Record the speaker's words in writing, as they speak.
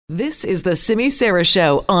This is the Simi Sara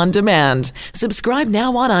Show on demand. Subscribe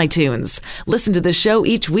now on iTunes. Listen to the show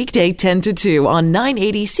each weekday 10 to 2 on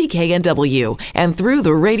 980 CKNW and through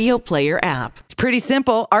the Radio Player app. It's pretty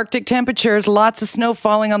simple. Arctic temperatures, lots of snow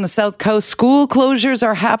falling on the south coast. School closures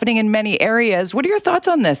are happening in many areas. What are your thoughts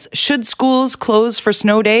on this? Should schools close for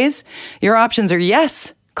snow days? Your options are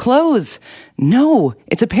yes, close, no,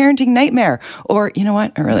 it's a parenting nightmare, or you know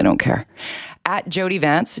what, I really don't care. At Jody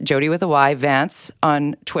Vance, Jody with a Y, Vance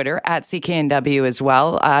on Twitter, at CKNW as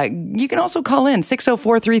well. You can also call in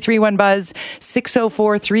 604-331-BUZZ,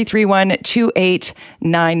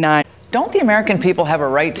 604-331-2899. Don't the American people have a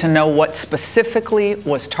right to know what specifically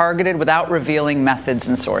was targeted without revealing methods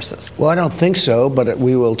and sources? Well, I don't think so, but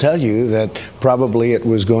we will tell you that probably it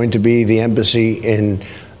was going to be the embassy in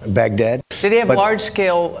Baghdad. Did they have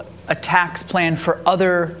large-scale attacks planned for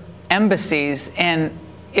other embassies? And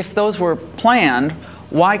if those were planned,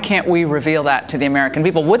 why can't we reveal that to the American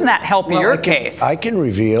people? Wouldn't that help your case? I can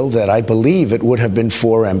reveal that I believe it would have been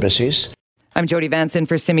 4 embassies. I'm Jody Vance in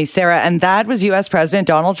for Simi Sara, and that was U.S. President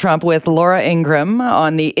Donald Trump with Laura Ingraham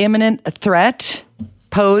on the imminent threat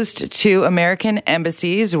posed to American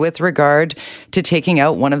embassies with regard to taking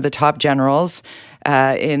out one of the top generals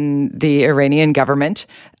in the Iranian government.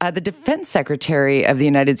 The Defense Secretary of the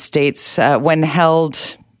United States, when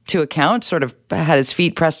held to account, sort of had his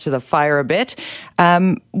feet pressed to the fire a bit,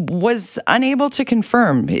 was unable to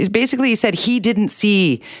confirm. Basically, he said he didn't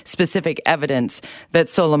see specific evidence that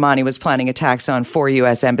Soleimani was planning attacks on 4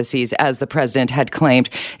 U.S. embassies, as the president had claimed.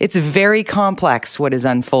 It's very complex what is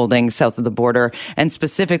unfolding south of the border, and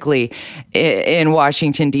specifically in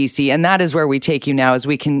Washington, D.C. And that is where we take you now as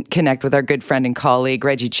we can connect with our good friend and colleague,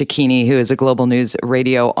 Reggie Cecchini, who is a Global News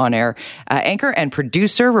Radio on-air anchor and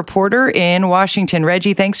producer, reporter in Washington.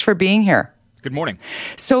 Reggie, thanks for being here. Good morning.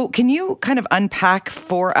 So can you kind of unpack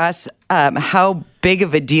for us how big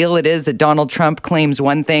of a deal it is that Donald Trump claims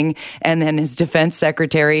one thing and then his defense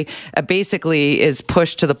secretary basically is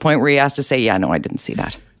pushed to the point where he has to say, yeah, no, I didn't see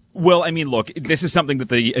that? Well, I mean, look, this is something that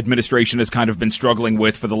the administration has kind of been struggling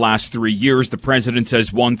with for the last 3 years. The president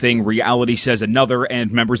says one thing, reality says another,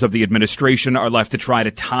 and members of the administration are left to try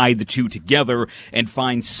to tie the two together and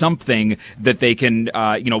find something that they can,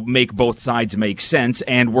 make both sides make sense.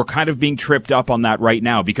 And we're kind of being tripped up on that right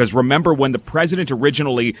now, because remember when the president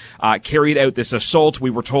originally carried out this assault, we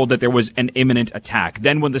were told that there was an imminent attack.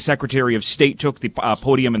 Then when the Secretary of State took the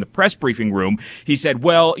podium in the press briefing room, he said,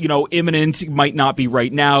 well, imminent might not be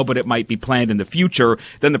right now, but it might be planned in the future.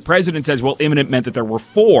 Then the president says, well, imminent meant that there were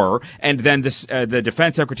 4. And then the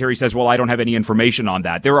defense secretary says, well, I don't have any information on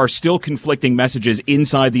that. There are still conflicting messages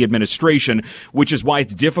inside the administration, which is why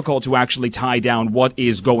it's difficult to actually tie down what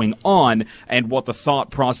is going on and what the thought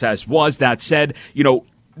process was. That said,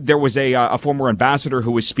 there was a former ambassador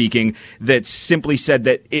who was speaking that simply said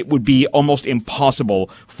that it would be almost impossible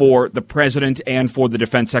for the president and for the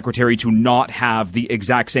defense secretary to not have the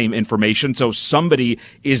exact same information. So somebody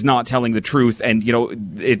is not telling the truth. And,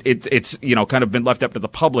 it's kind of been left up to the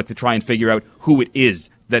public to try and figure out who it is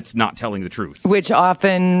that's not telling the truth. Which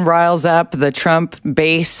often riles up the Trump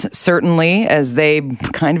base, certainly, as they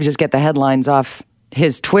kind of just get the headlines off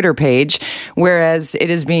his Twitter page, whereas it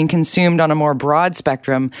is being consumed on a more broad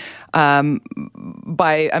spectrum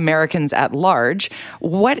by Americans at large.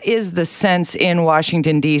 What is the sense in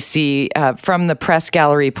Washington, D.C., from the press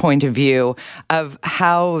gallery point of view of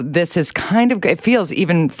how this is kind of, it feels,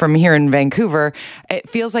 even from here in Vancouver, it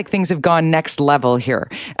feels like things have gone next level here,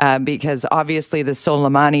 because obviously the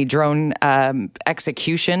Soleimani drone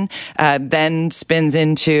execution then spins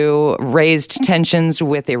into raised tensions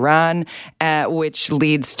with Iran, which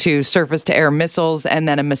leads to surface-to-air missiles and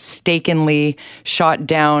then a mistakenly shot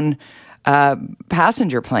down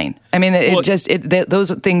passenger plane. I mean,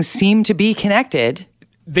 those things seem to be connected.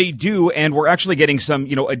 They do, and we're actually getting some,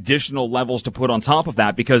 additional levels to put on top of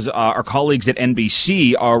that, because our colleagues at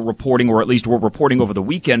NBC are reporting, or at least were reporting over the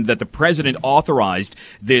weekend, that the president authorized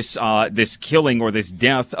this killing or this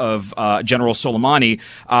death of General Soleimani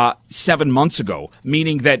 7 months ago,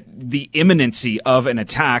 meaning that the imminency of an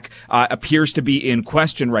attack appears to be in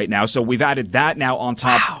question right now. So we've added that now on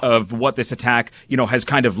top of what this attack, has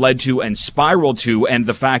kind of led to and spiraled to, and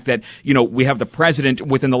the fact that, we have the president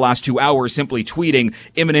within the last 2 hours simply tweeting,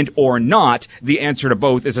 imminent or not, the answer to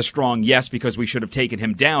both is a strong yes, because we should have taken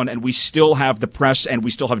him down. And we still have the press and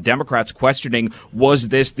we still have Democrats questioning, was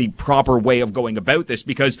this the proper way of going about this?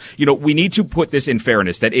 Because, we need to put this in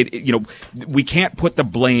fairness, that we can't put the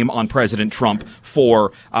blame on President Trump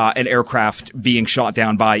for an aircraft being shot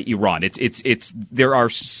down by Iran. There are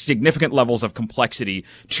significant levels of complexity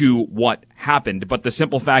to what happened. But the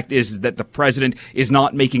simple fact is that the president is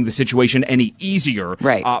not making the situation any easier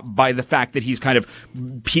by the fact that he's kind of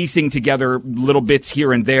piecing together little bits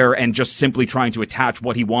here and there and just simply trying to attach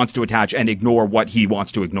what he wants to attach and ignore what he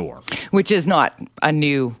wants to ignore. Which is not a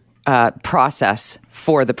new process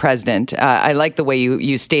for the president. I like the way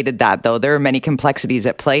you stated that, though. There are many complexities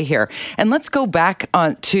at play here. And let's go back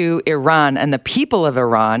to Iran and the people of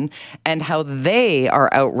Iran and how they are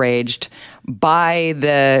outraged by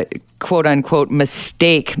the quote-unquote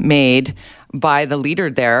mistake made by the leader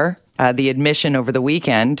there, the admission over the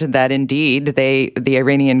weekend that indeed the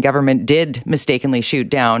Iranian government did mistakenly shoot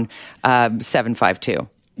down 752.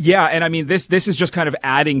 Yeah, and I mean, this is just kind of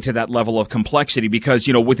adding to that level of complexity because,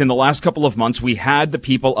 within the last couple of months, we had the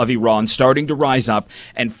people of Iran starting to rise up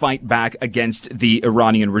and fight back against the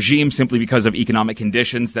Iranian regime simply because of economic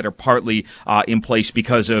conditions that are partly in place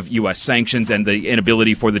because of U.S. sanctions and the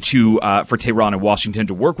inability for for Tehran and Washington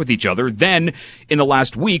to work with each other. Then, in the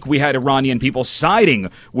last week, we had Iranian people siding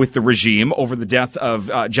with the regime over the death of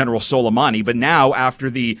General Soleimani. But now, after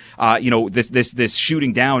the, this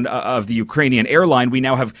shooting down of the Ukrainian airline, we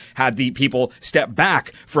now have had the people step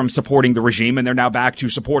back from supporting the regime, and they're now back to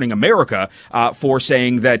supporting America for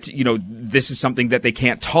saying that, this is something that they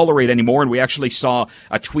can't tolerate anymore. And we actually saw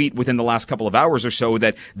a tweet within the last couple of hours or so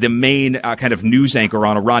that the main kind of news anchor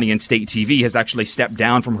on Iranian state TV has actually stepped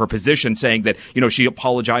down from her position, saying that, she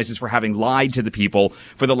apologizes for having lied to the people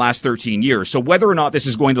for the last 13 years. So whether or not this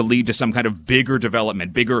is going to lead to some kind of bigger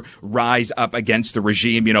development, bigger rise up against the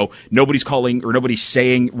regime, nobody's calling or nobody's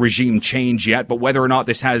saying regime change yet, but whether or not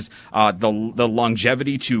this has the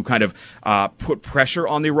longevity to kind of put pressure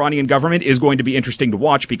on the Iranian government is going to be interesting to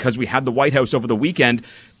watch, because we had the White House over the weekend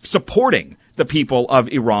supporting the people of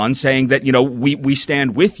Iran, saying that, we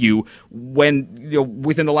stand with you, when,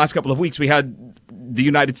 within the last couple of weeks we had the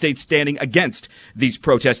United States standing against these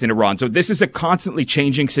protests in Iran. So this is a constantly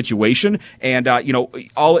changing situation. And,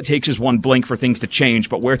 all it takes is one blink for things to change.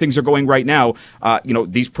 But where things are going right now,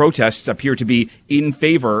 these protests appear to be in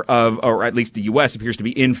favor of, or at least the U.S. appears to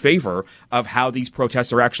be in favor of how these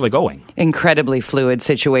protests are actually going. Incredibly fluid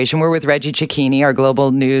situation. We're with Reggie Cecchini, our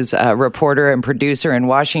global news reporter and producer in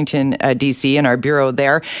Washington, D.C., in our bureau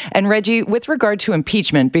there. And Reggie, with regard to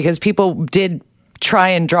impeachment, because people did try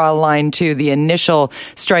and draw a line to the initial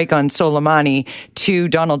strike on Soleimani to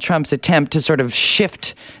Donald Trump's attempt to sort of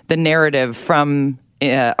shift the narrative from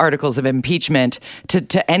articles of impeachment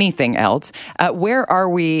to anything else. Where are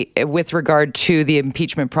we with regard to the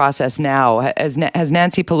impeachment process now? Has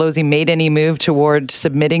Nancy Pelosi made any move toward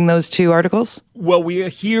submitting those two articles? Well, we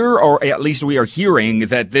hear, or at least we are hearing,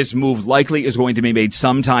 that this move likely is going to be made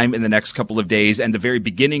sometime in the next couple of days, and the very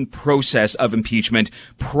beginning process of impeachment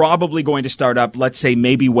probably going to start up, let's say,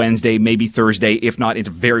 maybe Wednesday, maybe Thursday, if not into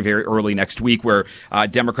very, very early next week, where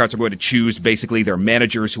Democrats are going to choose basically their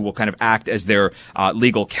managers who will kind of act as their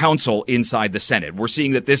legal counsel inside the Senate. We're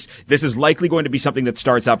seeing that this is likely going to be something that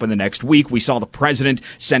starts up in the next week. We saw the president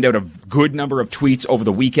send out a good number of tweets over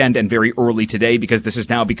the weekend and very early today, because this has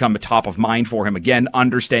now become a top of mind for him again,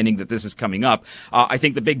 understanding that this is coming up. I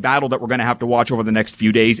think the big battle that we're going to have to watch over the next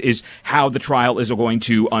few days is how the trial is going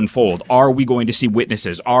to unfold. Are we going to see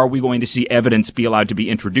witnesses? Are we going to see evidence be allowed to be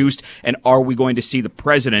introduced? And are we going to see the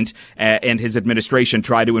president and his administration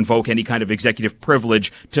try to invoke any kind of executive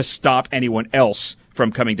privilege to stop anyone else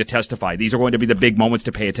from coming to testify? These are going to be the big moments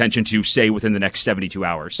to pay attention to, say, within the next 72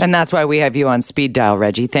 hours. And that's why we have you on speed dial,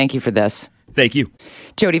 Reggie. Thank you for this. Thank you.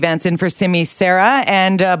 Jody Vance in for Simi Sarah.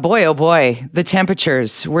 And boy, oh boy, the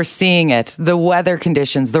temperatures, we're seeing it. The weather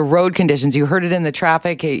conditions, the road conditions. You heard it in the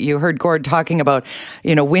traffic. You heard Gord talking about,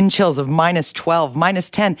 wind chills of minus 12, minus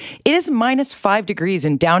 10. It is minus 5 degrees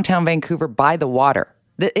in downtown Vancouver by the water.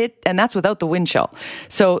 And that's without the wind chill.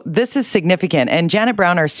 So this is significant. And Janet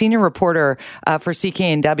Brown, our senior reporter for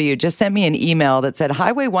CKNW, just sent me an email that said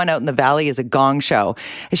Highway 1 out in the valley is a gong show.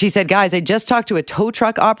 She said, guys, I just talked to a tow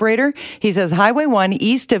truck operator. He says Highway 1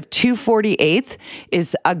 east of 248th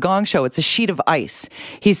is a gong show. It's a sheet of ice.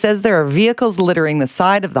 He says there are vehicles littering the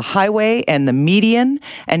side of the highway and the median,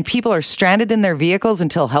 and people are stranded in their vehicles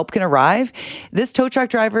until help can arrive. This tow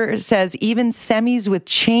truck driver says even semis with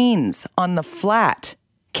chains on the flat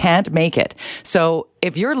can't make it. So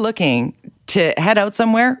if you're looking to head out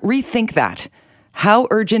somewhere, rethink that. How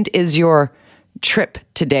urgent is your trip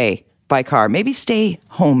today by car? Maybe stay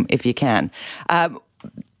home if you can.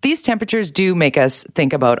 These temperatures do make us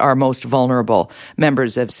think about our most vulnerable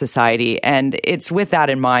members of society. And it's with that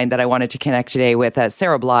in mind that I wanted to connect today with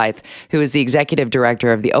Sarah Blythe, who is the executive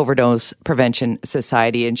director of the Overdose Prevention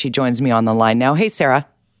Society. And she joins me on the line now. Hey, Sarah.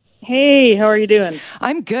 Hey, how are you doing?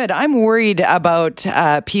 I'm good. I'm worried about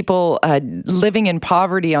people living in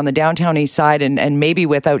poverty on the downtown east side and maybe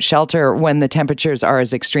without shelter when the temperatures are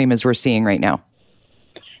as extreme as we're seeing right now.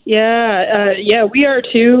 Yeah, we are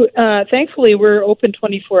too. Thankfully, we're open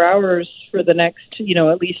 24 hours for the next,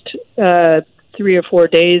 at least 3 or 4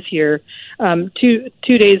 days here. 2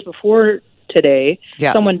 days before today,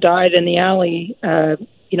 someone died in the alley, out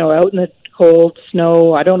in the cold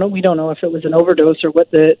snow. I don't know. We don't know if it was an overdose or what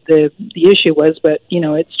the issue was, but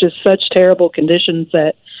it's just such terrible conditions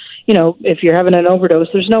that if you're having an overdose,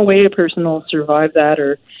 there's no way a person will survive that,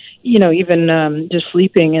 or even just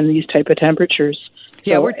sleeping in these type of temperatures.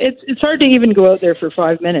 Yeah, so it's hard to even go out there for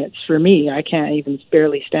 5 minutes. For me, I can't even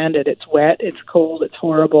barely stand it. It's wet, it's cold, it's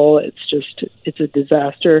horrible. It's a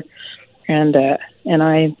disaster. And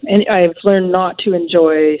I've learned not to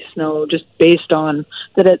enjoy snow just based on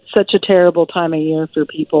that it's such a terrible time of year for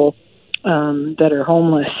people that are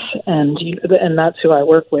homeless, and that's who I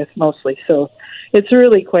work with mostly. So it's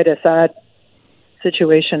really quite a sad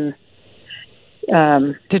situation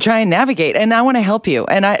to try and navigate. And I want to help you.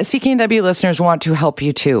 And CKNW listeners want to help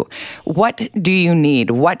you too. What do you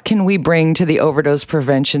need? What can we bring to the Overdose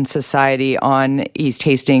Prevention Society on East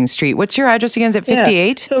Hastings Street? What's your address again? Is it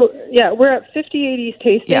 58? We're at 58 East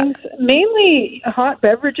Hastings. Yeah. Mainly hot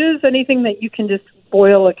beverages, anything that you can just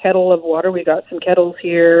boil a kettle of water. We got some kettles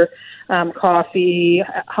here. Coffee,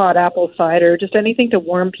 hot apple cider, just anything to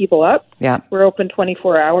warm people up. Yeah. We're open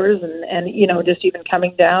 24 hours and just even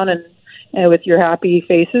coming down and with your happy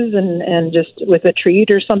faces and just with a treat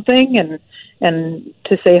or something and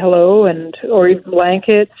to say hello or even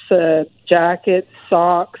blankets, jackets,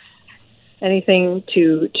 socks, anything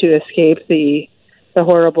to escape the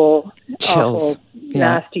horrible, chills, awful,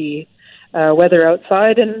 nasty weather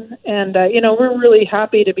outside. And we're really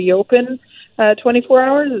happy to be open 24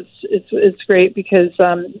 hours. It's great because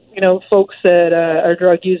folks that are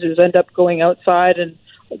drug users end up going outside and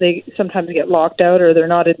they sometimes get locked out or they're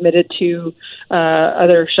not admitted to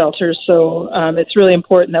other shelters. So it's really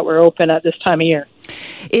important that we're open at this time of year.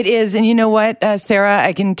 It is. And you know what, Sarah,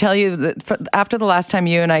 I can tell you that after the last time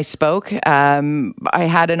you and I spoke, I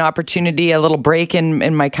had an opportunity, a little break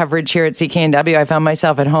in my coverage here at CKNW. I found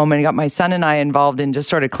myself at home and got my son and I involved in just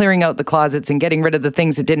sort of clearing out the closets and getting rid of the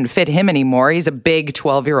things that didn't fit him anymore. He's a big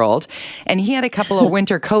 12-year-old. And he had a couple of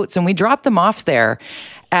winter coats and we dropped them off there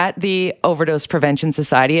at the Overdose Prevention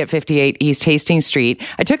Society at 58 East Hastings Street.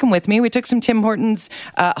 I took him with me. We took some Tim Hortons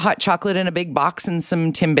hot chocolate in a big box and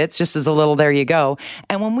some Timbits, just as a little there you go.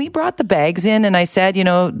 And when we brought the bags in and I said,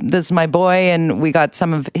 this is my boy, and we got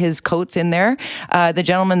some of his coats in there, the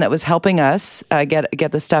gentleman that was helping us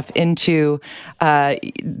get the stuff into the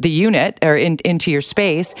unit or into your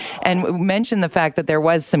space and mentioned the fact that there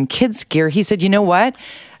was some kids' gear, he said, you know what?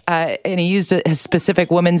 And he used a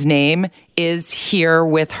specific woman's name, is here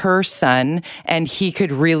with her son, and he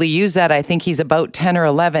could really use that. I think he's about 10 or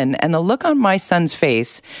 11. And the look on my son's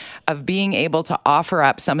face of being able to offer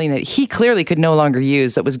up something that he clearly could no longer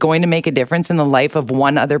use that was going to make a difference in the life of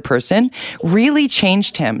one other person really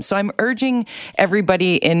changed him. So I'm urging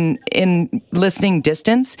everybody in listening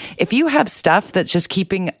distance, if you have stuff that's just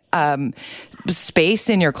keeping space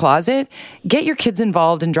in your closet, get your kids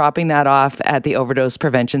involved in dropping that off at the Overdose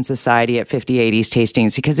Prevention Society at 58 East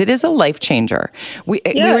Hastings, because it is a life changer.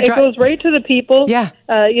 It goes right to the people. Yeah.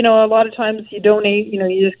 A lot of times you donate,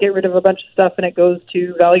 you just get rid of a bunch of stuff and it goes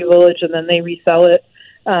to Value Village and then they resell it.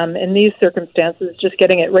 In these circumstances, just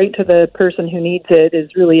getting it right to the person who needs it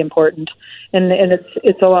is really important. And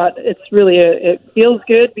it's a lot. It's really it feels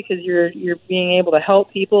good because you're being able to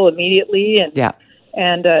help people immediately and yeah.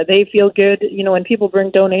 And they feel good. When people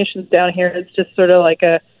bring donations down here, it's just sort of like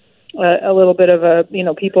a little bit of a,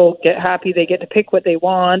 people get happy. They get to pick what they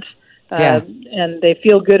want. And they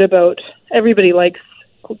feel good about, everybody likes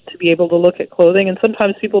to be able to look at clothing. And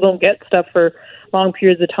sometimes people don't get stuff for long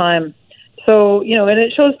periods of time. So, and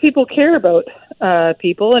it shows people care about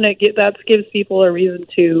people, and that gives people a reason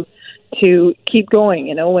to keep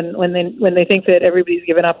going, when they think that everybody's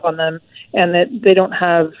given up on them and that they don't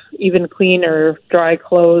have even clean or dry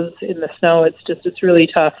clothes in the snow. It's really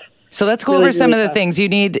tough. So let's go over some of the things. You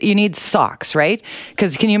need socks, right?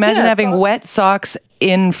 Because can you imagine having wet socks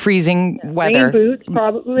in freezing weather?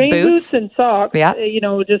 Rain boots and socks,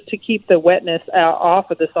 just to keep the wetness off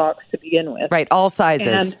of the socks to begin with. Right, all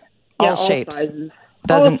sizes, all shapes. Sizes.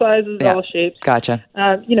 All sizes, all shapes. Gotcha.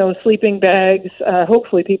 Sleeping bags.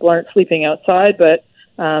 Hopefully people aren't sleeping outside, but,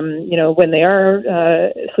 when they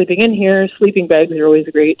are sleeping in here, sleeping bags are always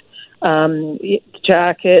great.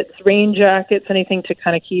 Jackets, rain jackets, anything to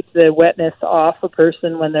kind of keep the wetness off a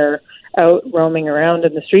person when they're out roaming around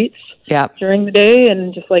in the streets during the day,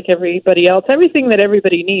 and just like everybody else, everything that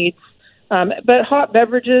everybody needs. But hot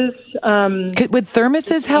beverages. Would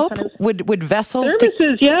thermoses help? Would vessels?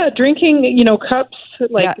 Thermoses, drinking, cups,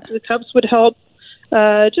 the cups would help.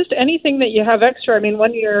 Just anything that you have extra. I mean,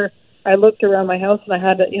 one year I looked around my house and I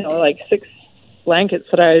had, 6 blankets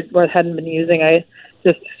that I hadn't been using. I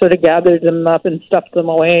just sort of gathered them up and stuffed them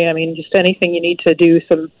away. I mean, just anything you need to do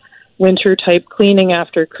some winter type cleaning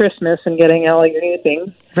after Christmas and getting all your new things.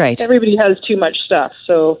 Right. Everybody has too much stuff.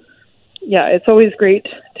 So, yeah, it's always great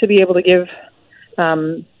to be able to give.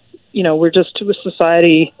 We're just a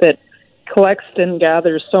society that collects and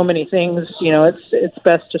gathers so many things. It's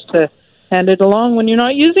best just to hand it along when you're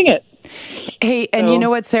not using it. Hey, and you know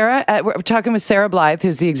what, Sarah? We're talking with Sarah Blythe,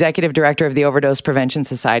 who's the executive director of the Overdose Prevention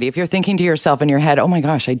Society. If you're thinking to yourself in your head, oh my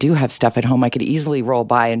gosh, I do have stuff at home, I could easily roll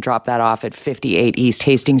by and drop that off at 58 East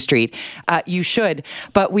Hastings Street, you should.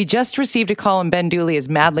 But we just received a call, and Ben Dooley is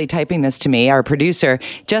madly typing this to me, our producer.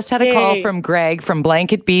 Just had a call from Greg from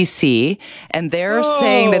Blanket BC, and they're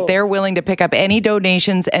saying that they're willing to pick up any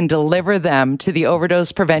donations and deliver them to the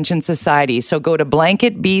Overdose Prevention Society. So go to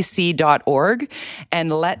blanketbc.org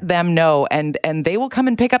and let them know, and they will come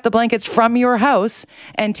and pick up the blankets from your house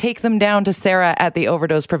and take them down to Sarah at the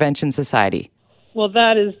Overdose Prevention Society. Well,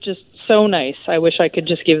 that is just so nice. I wish I could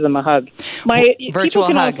just give them a hug. Virtual people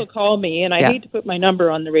can hug. Also call me, and I hate to put my number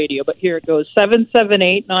on the radio, but here it goes,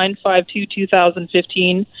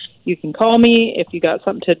 778-952-2015. You can call me if you got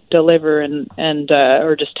something to deliver, and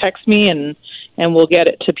or just text me, and we'll get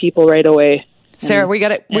it to people right away. Sarah, we're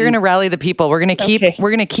going to rally the people. We're going to keep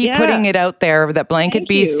putting it out there that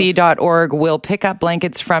blanketbc.org will pick up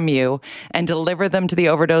blankets from you and deliver them to the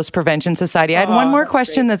Overdose Prevention Society. I had one more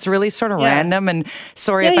question that's really sort of random, and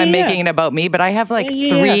sorry if I'm making it about me, but I have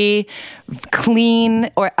 3 clean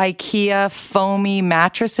or IKEA foamy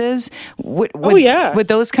mattresses. Would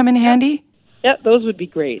those come in handy? Yeah, those would be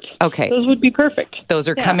great. Okay. Those would be perfect. Those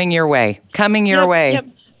are coming your way. Way. Yep.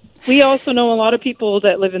 We also know a lot of people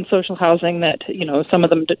that live in social housing that, some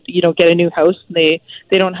of them, get a new house. They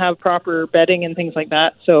don't have proper bedding and things like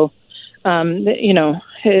that. So,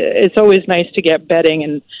 it's always nice to get bedding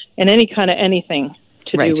and any kind of anything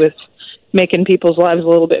to do with making people's lives a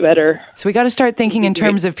little bit better. So we got to start thinking in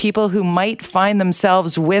terms of people who might find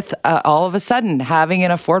themselves with all of a sudden having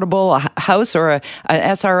an affordable house or an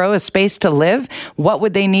SRO, a space to live. What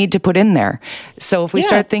would they need to put in there? So if we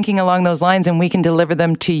start thinking along those lines, and we can deliver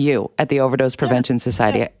them to you at the Overdose Prevention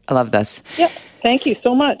Society. I love this. Yep. Thank you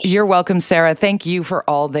so much. You're welcome, Sarah. Thank you for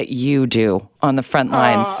all that you do on the front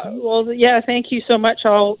lines. Thank you so much.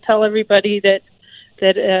 I'll tell everybody that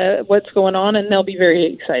what's going on, and they'll be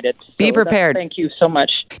very excited. Be prepared. Thank you so much.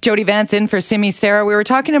 Jody Vance in for Simi Sarah. We were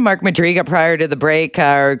talking to Mark Madriga prior to the break,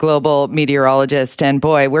 our global meteorologist, and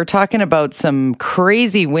boy, we're talking about some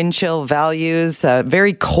crazy wind chill values,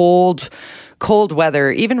 very cold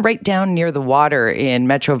weather, even right down near the water in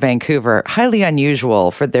Metro Vancouver. Highly unusual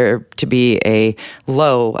for there to be a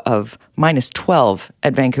low of -12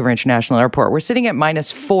 at Vancouver International Airport. We're sitting at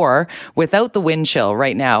 -4 without the wind chill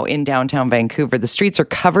right now in downtown Vancouver. The streets are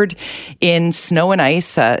covered in snow and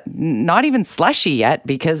ice, not even slushy yet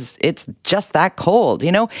because it's just that cold.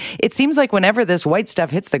 It seems like whenever this white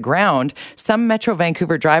stuff hits the ground, some Metro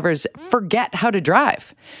Vancouver drivers forget how to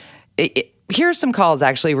drive. Here's some calls,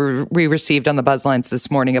 actually, we received on the Buzz Lines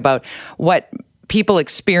this morning about what people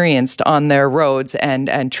experienced on their roads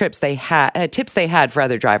and tips they had for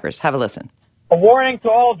other drivers. Have a listen. A warning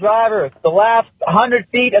to all drivers. The last 100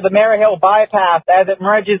 feet of the Maryhill bypass as it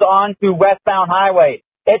merges onto westbound highway.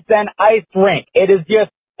 It's an ice rink. It's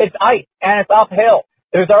ice, and it's uphill.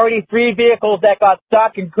 There's already 3 vehicles that got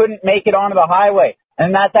stuck and couldn't make it onto the highway.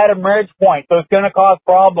 And that's at a merge point, so it's going to cause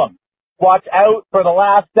problems. Watch out for the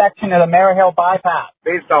last section of the Maryhill bypass.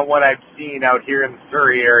 Based on what I've seen out here in the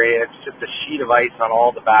Surrey area, it's just a sheet of ice on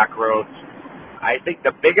all the back roads. I think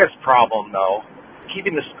the biggest problem, though,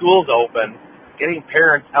 keeping the schools open, getting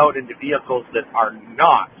parents out into vehicles that are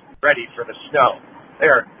not ready for the snow.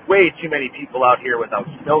 There are way too many people out here without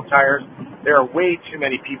snow tires. There are way too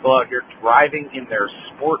many people out here driving in their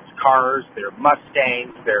sports cars, their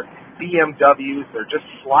Mustangs, their BMWs. They're just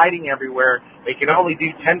sliding everywhere. They can only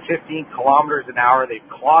do 10, 15 kilometers an hour. They've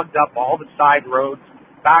clogged up all the side roads,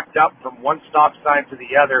 backed up from one stop sign to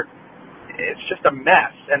the other. It's just a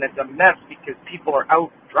mess, and it's a mess because people are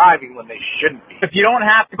out driving when they shouldn't be. If you don't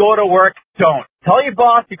have to go to work, don't. Tell your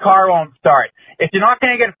boss your car won't start. If you're not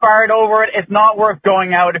going to get fired over it, it's not worth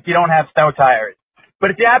going out if you don't have snow tires.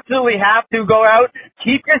 But if you absolutely have to go out,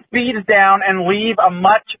 keep your speeds down and leave a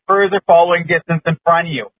much further following distance in front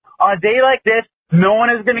of you. On a day like this, No one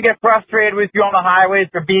is going to get frustrated with you on the highways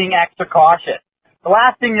for being extra cautious. The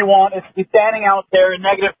last thing you want is to be standing out there in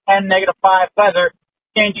 -10, -5 weather,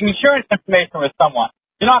 changing insurance information with someone.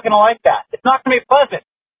 You're not going to like that. It's not going to be pleasant.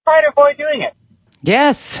 Try to avoid doing it.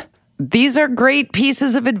 Yes. These are great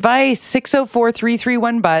pieces of advice.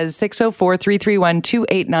 604-331-BUZZ,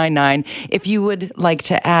 604-331-2899, if you would like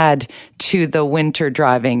to add to the winter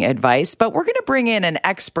driving advice. But we're going to bring in an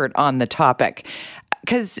expert on the topic,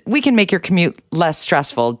 because we can make your commute less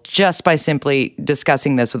stressful just by simply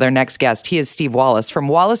discussing this with our next guest. He is Steve Wallace from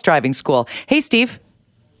Wallace Driving School. Hey, Steve.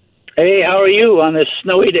 Hey, how are you on this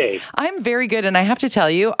snowy day? I'm very good, and I have to tell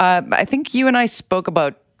you, I think you and I spoke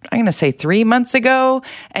about, I'm going to say 3 months ago,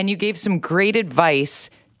 and you gave some great advice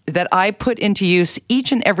that I put into use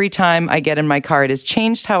each and every time I get in my car. It has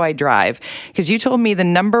changed how I drive, because you told me the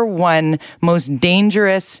number one most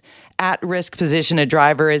dangerous at-risk position a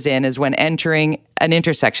driver is in is when entering an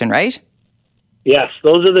intersection, right? Yes,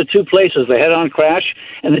 those are the two places, the head-on crash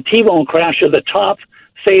and the T-bone crash are the top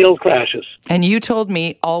fatal crashes. And you told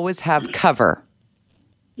me always have cover.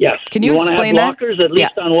 Yes. Can you explain that? You want to have blockers at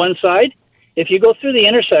least on one side. If you go through the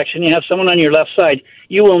intersection, you have someone on your left side,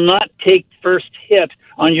 you will not take first hit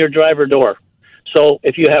on your driver door. So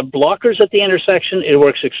if you have blockers at the intersection, it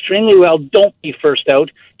works extremely well. Don't be first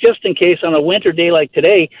out, just in case on a winter day like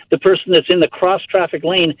today, the person that's in the cross-traffic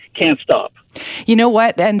lane can't stop. You know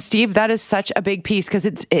what? And Steve, that is such a big piece, because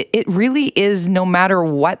it really is, no matter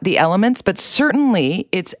what the elements, but certainly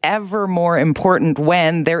it's ever more important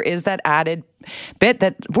when there is that added bit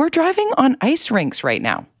that we're driving on ice rinks right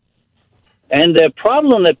now. And the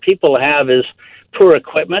problem that people have is poor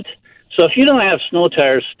equipment. So if you don't have snow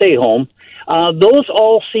tires, stay home. Those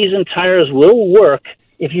all-season tires will work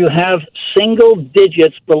if you have single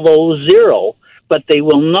digits below zero, but they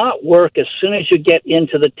will not work as soon as you get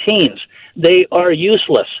into the teens. They are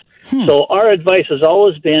useless. So our advice has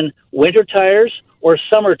always been winter tires or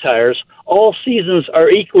summer tires. All seasons are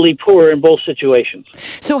equally poor in both situations.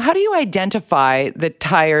 So how do you identify the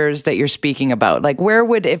tires that you're speaking about? Like, where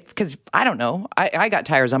would, because I don't know, I got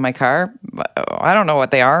tires on my car. I don't know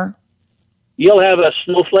what they are. You'll have a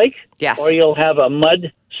snowflake, yes, or you'll have a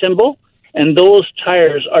mud symbol, and those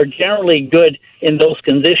tires are generally good in those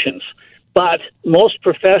conditions. But most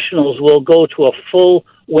professionals will go to a full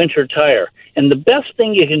winter tire. And the best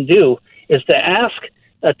thing you can do is to ask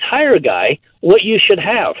a tire guy what you should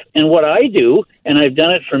have. And what I do, and I've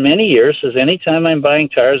done it for many years, is anytime I'm buying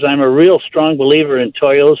tires, I'm a real strong believer in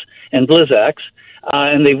Toyos and Blizzaks,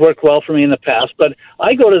 and they've worked well for me in the past. But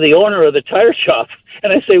I go to the owner of the tire shop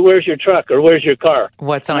and I say, "Where's your truck?" or "Where's your car?"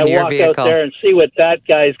 What's on your vehicle? I walk out there and see what that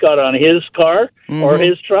guy's got on his car or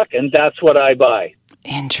his truck, and that's what I buy.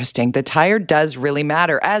 Interesting. The tire does really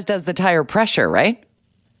matter, as does the tire pressure, right?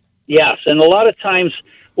 Yes, and a lot of times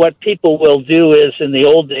what people will do is, in the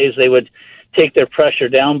old days, they would take their pressure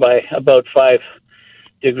down by about 5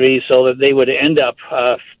 degrees so that they would end up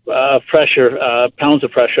pounds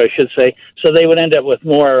of pressure, I should say. So they would end up with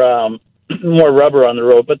more rubber on the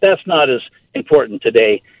road, but that's not as important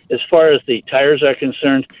today. As far as the tires are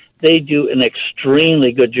concerned, they do an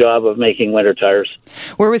extremely good job of making winter tires.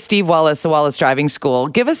 We're with Steve Wallace, the Wallace Driving School.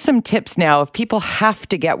 Give us some tips now if people have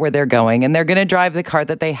to get where they're going and they're going to drive the car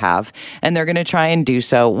that they have and they're going to try and do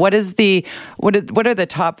so. What are the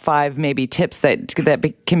top 5 maybe tips that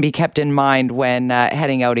can be kept in mind when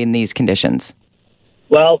heading out in these conditions?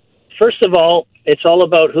 Well, first of all, it's all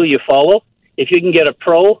about who you follow. If you can get a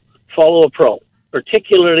pro, follow a pro.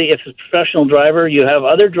 Particularly if it's a professional driver, you have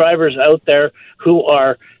other drivers out there who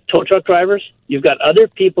are tow truck drivers. You've got other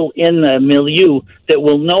people in the milieu that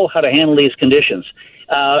will know how to handle these conditions.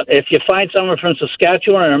 If you find someone from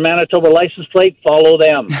Saskatchewan or a Manitoba license plate, follow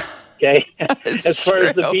them. Okay? As far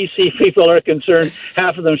as the BC people are concerned,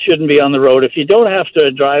 half of them shouldn't be on the road. If you don't have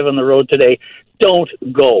to drive on the road today, don't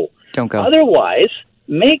go. Don't go. Otherwise,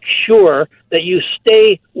 make sure that you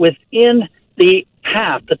stay within the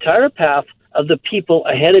path, the tire path of the people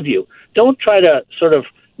ahead of you. Don't try to sort of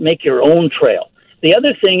make your own trail. The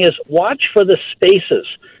other thing is watch for the spaces.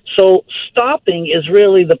 So stopping is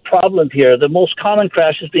really the problem here. The most common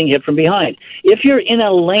crash is being hit from behind. If you're in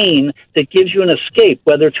a lane that gives you an escape,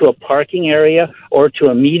 whether to a parking area or to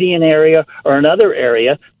a median area or another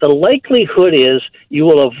area, the likelihood is you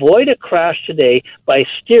will avoid a crash today by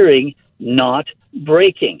steering, not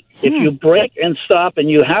braking. If you brake and stop and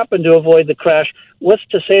you happen to avoid the crash, what's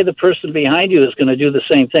to say the person behind you is going to do the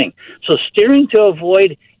same thing? So steering to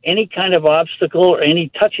avoid any kind of obstacle or any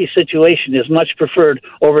touchy situation is much preferred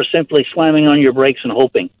over simply slamming on your brakes and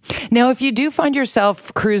hoping. Now, if you do find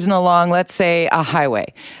yourself cruising along, let's say a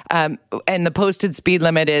highway, and the posted speed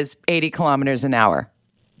limit is 80 kilometers an hour,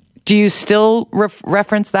 Do you still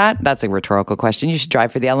reference that? That's a rhetorical question. You should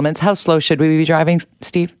drive for the elements. How slow should we be driving,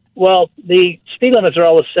 Steve? Well, the speed limits are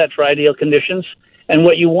always set for ideal conditions. And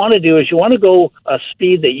what you want to do is you want to go a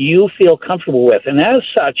speed that you feel comfortable with. And as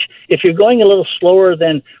such, if you're going a little slower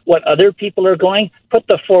than what other people are going, put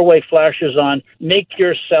the four-way flashers on, make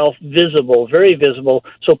yourself visible, very visible,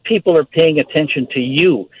 so people are paying attention to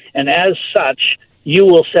you. And as such, you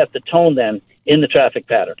will set the tone then in the traffic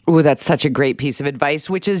pattern. Ooh, that's such a great piece of advice,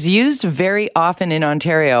 which is used very often in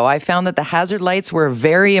Ontario. I found that the hazard lights were a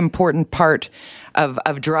very important part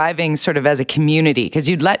of driving sort of as a community, because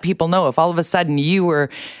you'd let people know if all of a sudden you were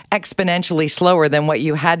exponentially slower than what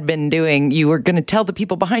you had been doing, you were going to tell the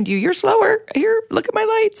people behind you, you're slower. Here, look at my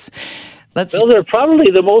lights. Well, they're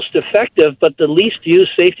probably the most effective, but the least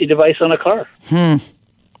used safety device on a car.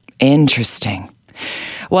 Interesting.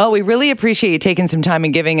 Well, we really appreciate you taking some time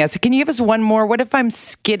and giving us. Can you give us one more? What if I'm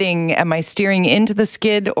skidding? Am I steering into the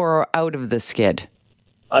skid or out of the skid?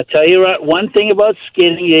 I'll tell you what, one thing about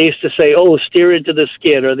skidding, they used to say, steer into the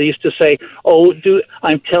skid. Or they used to say,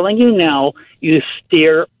 I'm telling you now, you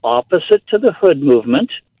steer opposite to the hood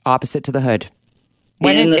movement. Opposite to the hood.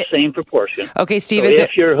 In the same proportion. Okay, Steve, so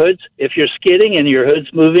if you're skidding and your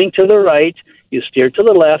hood's moving to the right, you steer to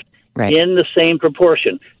the left in the same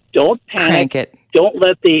proportion. Don't panic. Crank it. Don't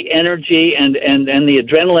let the energy and the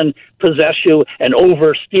adrenaline possess you and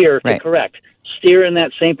oversteer to correct. Steer in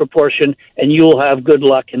that same proportion, and you will have good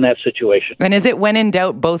luck in that situation. And is it when in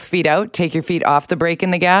doubt, both feet out? Take your feet off the brake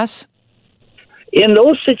and the gas? In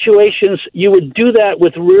those situations, you would do that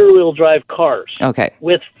with rear-wheel drive cars. Okay.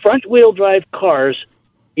 With front-wheel drive cars,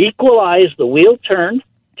 equalize the wheel turn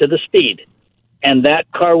to the speed, and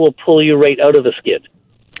that car will pull you right out of the skid.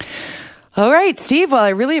 All right, Steve. Well,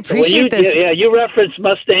 I really appreciate this. Yeah, you reference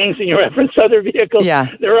Mustangs and you reference other vehicles. Yeah.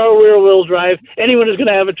 They're all rear-wheel drive. Anyone who's going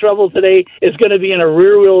to have a trouble today is going to be in a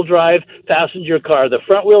rear-wheel drive passenger car. The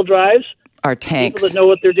front-wheel drives are tanks. People that know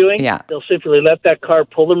what they're doing, they'll simply let that car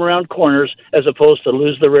pull them around corners as opposed to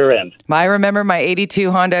lose the rear end. I remember my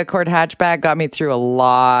 82 Honda Accord hatchback got me through a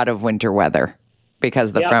lot of winter weather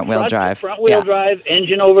because of the front-wheel drive. Front-wheel drive,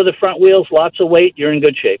 engine over the front wheels, lots of weight, you're in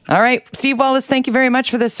good shape. All right. Steve Wallace, thank you very much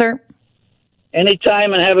for this, sir.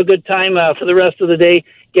 Anytime, and have a good time for the rest of the day.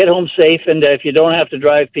 Get home safe, and if you don't have to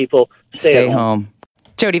drive, people, stay home.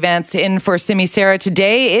 Jody Vance in for Simi Sara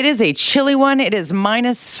today. It is a chilly one. It is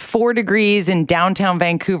 -4 degrees in downtown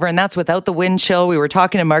Vancouver, and that's without the wind chill. We were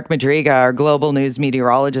talking to Mark Madriga, our global news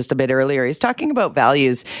meteorologist, a bit earlier. He's talking about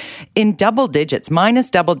values in double digits, minus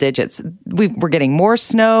double digits. We're getting more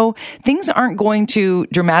snow. Things aren't going to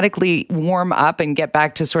dramatically warm up and get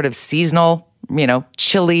back to sort of seasonal,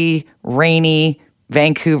 chilly, rainy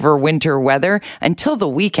Vancouver winter weather until the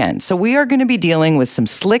weekend. So we are going to be dealing with some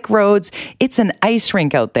slick roads. It's an ice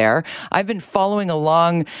rink out there. I've been following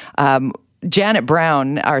along. Janet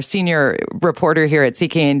Brown, our senior reporter here at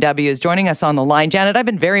CKNW, is joining us on the line. Janet, I've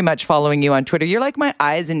been very much following you on Twitter. You're like my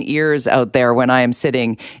eyes and ears out there when I am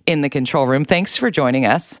sitting in the control room. Thanks for joining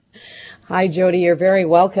us. Hi, Jody. You're very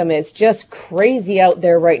welcome. It's just crazy out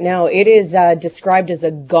there right now. It is described as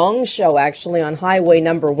a gong show, actually, on Highway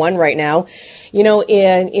number 1 right now.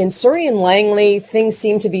 In Surrey and Langley, things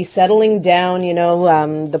seem to be settling down.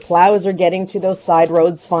 The plows are getting to those side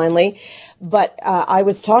roads finally. But I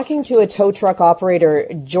was talking to a tow truck operator,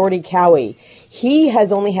 Jordy Cowie. He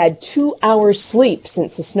has only had 2 hours sleep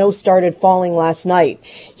since the snow started falling last night.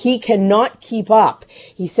 He cannot keep up.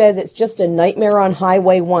 He says it's just a nightmare on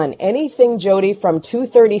Highway 1. Anything, Jody, from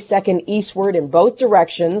 232nd eastward in both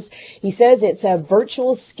directions. He says it's a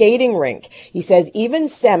virtual skating rink. He says even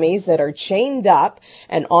semis that are chained up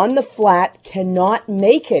and on the flat cannot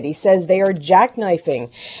make it. He says they are jackknifing.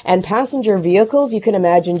 And passenger vehicles, you can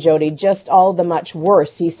imagine, Jody, just all the much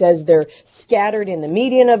worse. He says they're scattered in the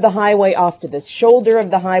median of the highway off to the shoulder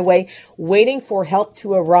of the highway, waiting for help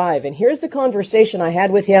to arrive. And here's the conversation I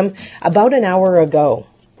had with him about an hour ago.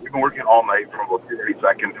 We've been working all night from about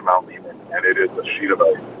 32nd to Mount Lehman, and it is a sheet of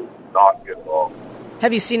ice. Not good at all.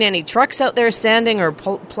 Have you seen any trucks out there standing or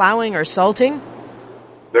plowing or salting?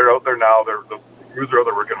 They're out there now. The crews are out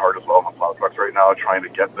there working hard as well on the plow trucks right now, trying to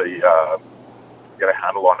get a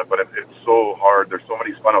handle on it. But it's so hard. There's so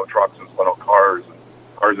many spun out trucks and spun out cars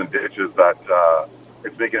and ditches that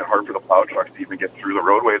it's making it hard for the plow trucks to even get through the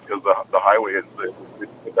roadways because the highway is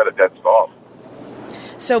at a dead stop.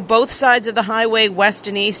 So both sides of the highway, west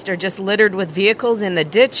and east, are just littered with vehicles in the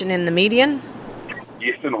ditch and in the median?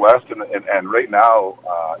 East and west, and right now,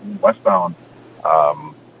 westbound,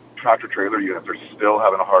 tractor-trailer units are still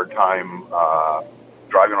having a hard time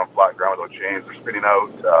driving on flat ground without chains. They're spinning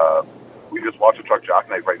out. We just watched a truck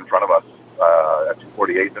jackknife right in front of us at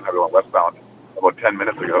 248 and everyone westbound about 10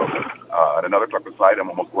 minutes ago, and another truck beside him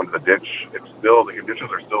almost going to the ditch. The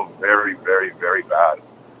conditions are still very, very, very bad.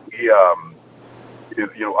 We, us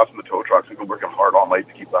in the tow trucks, we've been working hard all night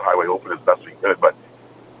to keep the highway open as best we could, but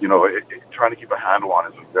trying to keep a handle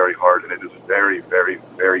on it is very hard, and it is very, very,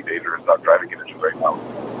 very dangerous driving conditions right now.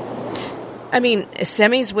 I mean,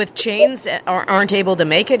 semis with chains aren't able to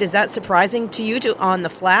make it. Is that surprising to you on the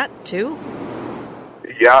flat too?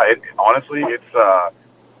 Yeah, honestly, it's.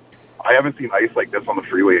 I haven't seen ice like this on the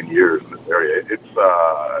freeway in years in this area. It's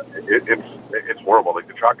horrible. Like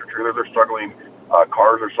the tractor trailers are struggling,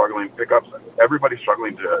 cars are struggling, pickups. Everybody's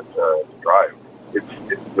struggling to drive.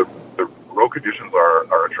 The road conditions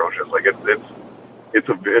are atrocious. Like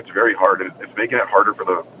it's very hard, and it's making it harder for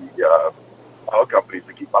the plow companies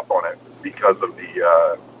to keep up on it because of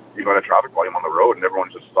the traffic volume on the road, and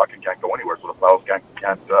everyone's just stuck and can't go anywhere. So the plows can't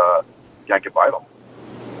get by them.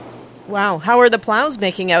 Wow, how are the plows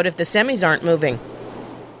making out if the semis aren't moving?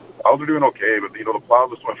 Plows are doing okay, but the plows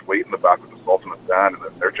have so much weight in the back with the salt and the sand, and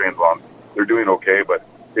then their chains on. They're doing okay, but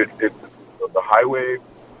it's the highway.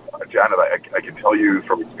 Janet, I can tell you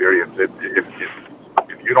from experience, if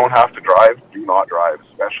you don't have to drive, do not drive,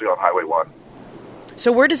 especially on Highway 1.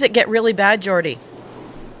 So where does it get really bad, Jordy?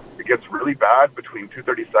 It gets really bad between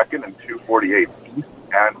 232nd and 248, east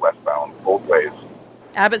and westbound, both ways.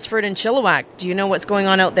 Abbotsford and Chilliwack. Do you know what's going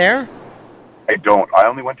on out there? I don't. I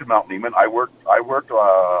only went to Mount Lehman. I worked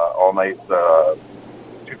all night,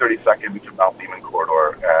 232nd to Mount Lehman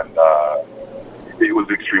corridor, and it was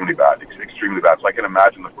extremely bad. So I can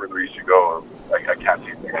imagine the further east you go, I can't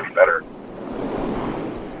see anything any better.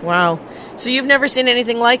 Wow. So you've never seen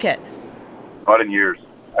anything like it? Not in years.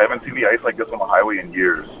 I haven't seen the ice like this on the highway in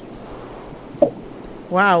years.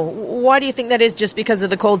 Wow. Why do you think that is? Just because of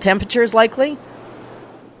the cold temperatures, likely?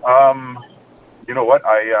 You know what?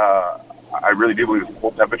 I really do believe it's the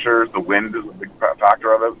cold temperatures. The wind is a big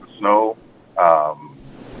factor of it. The snow.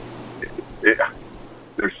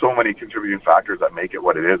 There's so many contributing factors that make it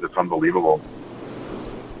what it is. It's unbelievable.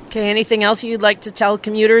 Okay, anything else you'd like to tell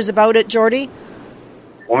commuters about it, Jordy?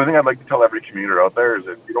 Only thing I'd like to tell every commuter out there is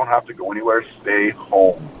that you don't have to go anywhere. Stay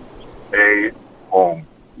home. Stay home.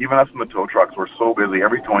 Even us in the tow trucks, we're so busy.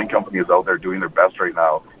 Every towing company is out there doing their best right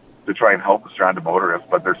now to try and help the stranded motorists,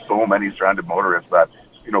 but there's so many stranded motorists that,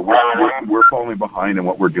 we're falling behind in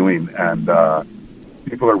what we're doing, and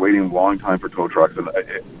people are waiting a long time for tow trucks, and,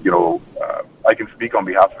 I can speak on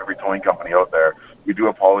behalf of every towing company out there. We do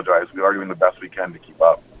apologize. We are doing the best we can to keep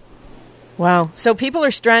up. Wow. So people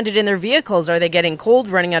are stranded in their vehicles. Are they getting cold,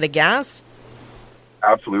 running out of gas?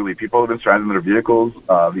 Absolutely. People have been stranded in their vehicles.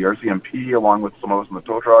 The RCMP, along with some of us in the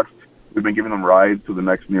tow trucks, we've been giving them rides to the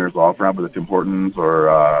next nearest off-ramp at the Tim Hortons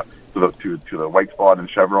or to the White Spot and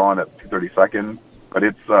Chevron at 232nd. But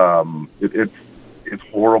it's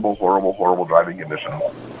horrible, horrible, horrible driving conditions.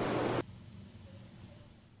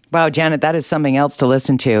 Wow, Janet, that is something else to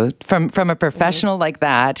listen to from a professional like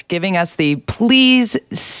that, giving us the please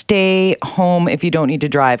stay home if you don't need to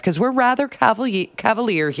drive, because we're rather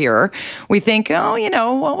cavalier here. We think,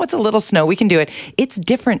 what's a little snow? We can do it. It's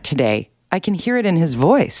different today. I can hear it in his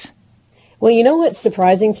voice. Well, you know what's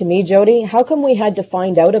surprising to me, Jody? How come we had to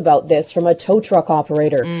find out about this from a tow truck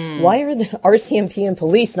operator? Why are the RCMP and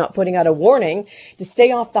police not putting out a warning to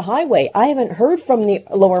stay off the highway? I haven't heard from the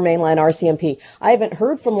Lower Mainland RCMP. I haven't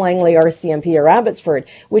heard from Langley RCMP or Abbotsford,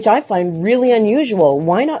 which I find really unusual.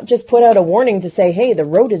 Why not just put out a warning to say, hey, the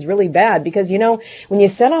road is really bad? Because, when you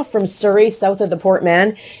set off from Surrey, south of the Port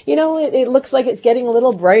Mann, it looks like it's getting a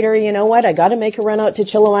little brighter. You know what? I got to make a run out to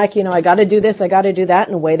Chilliwack. I got to do this. I got to do that.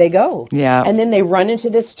 And away they go. Yeah. And then they run into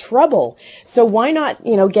this trouble. So why not,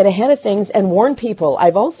 get ahead of things and warn people?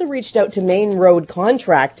 I've also reached out to Main Road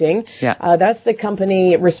Contracting. Yeah. That's the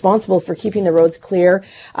company responsible for keeping the roads clear.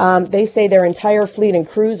 They say their entire fleet and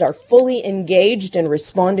crews are fully engaged in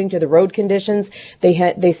responding to the road conditions.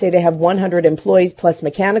 They say they have 100 employees plus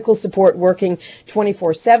mechanical support working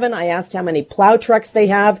 24/7. I asked how many plow trucks they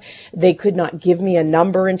have. They could not give me a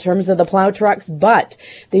number in terms of the plow trucks, but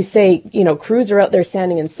they say, crews are out there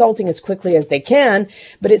sanding and salting as quickly as they can,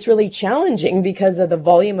 but it's really challenging because of the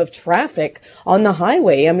volume of traffic on the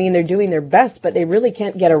highway. I mean, they're doing their best, but they really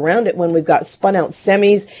can't get around it when we've got spun out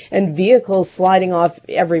semis and vehicles sliding off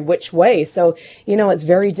every which way. So, it's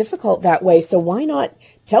very difficult that way. So why not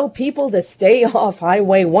tell people to stay off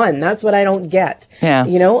Highway 1? That's what I don't get. Yeah.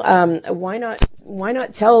 Why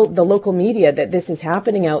not tell the local media that this is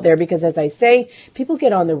happening out there? Because as I say, people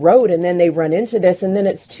get on the road and then they run into this and then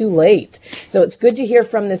it's too late. So it's good to hear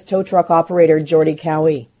from this tow truck operator, Jordy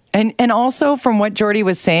Cowie. And also from what Jordy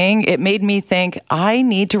was saying, it made me think I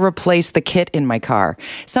need to replace the kit in my car.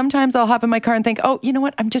 Sometimes I'll hop in my car and think, oh, you know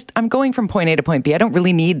what? I'm going from point A to point B. I don't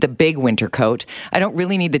really need the big winter coat. I don't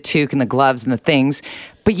really need the toque and the gloves and the things.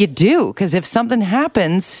 But you do, because if something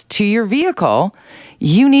happens to your vehicle,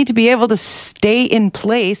 you need to be able to stay in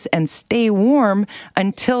place and stay warm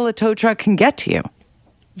until the tow truck can get to you.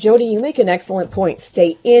 Jody, you make an excellent point.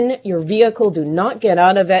 Stay in your vehicle. Do not get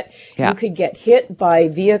out of it. Yeah. You could get hit by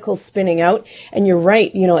vehicles spinning out. And you're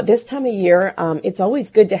right. You know, at this time of year, it's always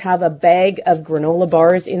good to have a bag of granola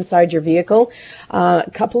bars inside your vehicle, a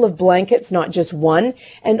couple of blankets, not just one.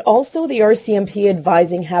 And also the RCMP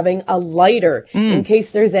advising having a lighter in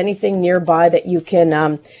case there's anything nearby that you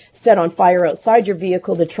can set on fire outside your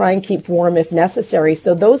vehicle to try and keep warm if necessary.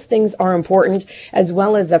 So those things are important, as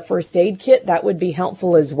well as a first aid kit. That would be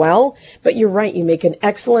helpful as well. But you're right. You make an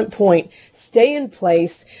excellent point. Stay in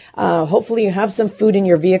place. Hopefully you have some food in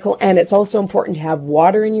your vehicle. And it's also important to have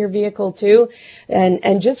water in your vehicle too.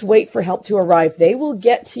 And just wait for help to arrive. They will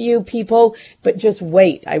get to you, people, but just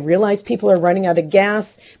wait. I realize people are running out of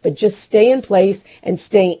gas, but just stay in place and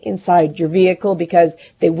stay inside your vehicle because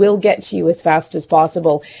they will get to you as fast as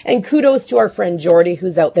possible. And kudos to our friend Jordy,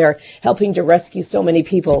 who's out there helping to rescue so many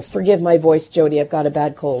people. Forgive my voice, Jody. I've got a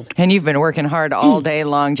bad cold. And you've been working hard all day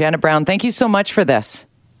long. Janet Brown, thank you so much for this.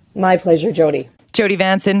 My pleasure, Jody. Jody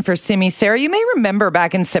Vance in for Simi Sarah. You may remember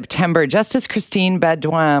back in September, Justice Christine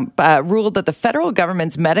Baudouin ruled that the federal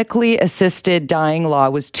government's medically assisted dying law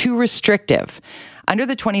was too restrictive. Under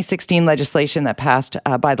the 2016 legislation that passed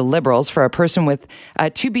by the Liberals for a person with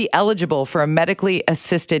to be eligible for a medically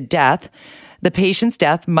assisted death, the patient's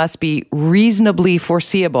death must be reasonably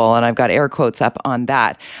foreseeable, and I've got air quotes up on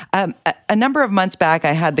that. A number of months back,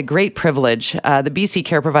 I had the great privilege, the BC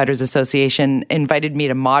Care Providers Association invited me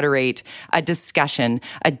to moderate a discussion,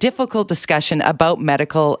 a difficult discussion about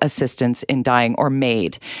medical assistance in dying, or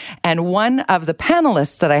MAID. And one of the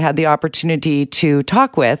panelists that I had the opportunity to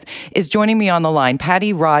talk with is joining me on the line.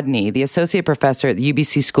 Patty Rodney, the Associate Professor at the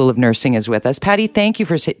UBC School of Nursing, is with us. Patty, thank you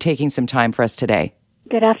for taking some time for us today.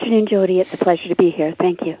 Good afternoon, Jody. It's a pleasure to be here.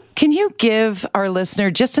 Thank you. Can you give our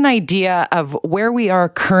listener just an idea of where we are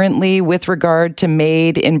currently with regard to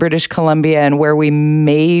MAID in British Columbia and where we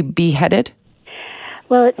may be headed?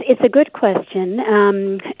 Well, it's a good question,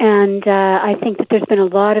 and I think that there's been a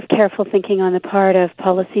lot of careful thinking on the part of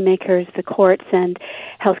policymakers, the courts, and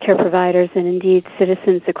healthcare providers, and indeed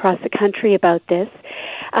citizens across the country about this.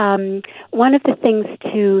 One of the things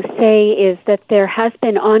to say is that there has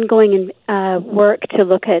been ongoing work to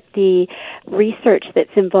look at the research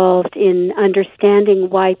that's involved in understanding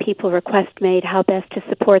why people request MAID, how best to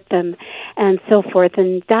support them, and so forth,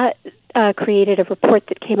 and that created a report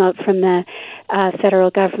that came out from the federal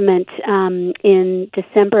government in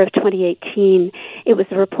December of 2018. It was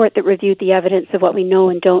a report that reviewed the evidence of what we know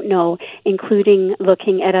and don't know, including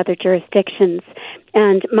looking at other jurisdictions.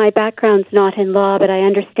 And my background's not in law, but I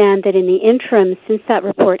understand that in the interim, since that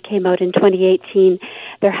report came out in 2018,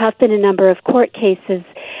 there have been a number of court cases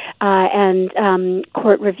and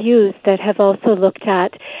court reviews that have also looked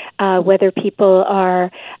at whether people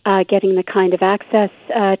are getting the kind of access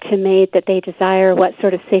to MAID that they desire, what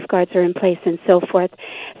sort of safeguards are in place, and so forth.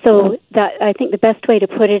 So that I think the best way to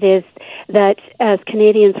put it is that as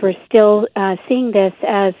Canadians, we're still seeing this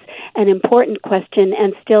as an important question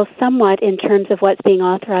and still somewhat in terms of what's being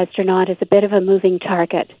authorized or not as a bit of a moving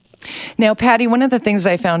target. Now, Patty, one of the things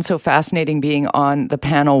that I found so fascinating being on the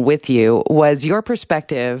panel with you was your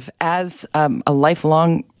perspective as a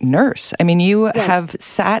lifelong nurse. I mean, you have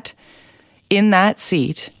sat in that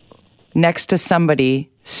seat next to somebody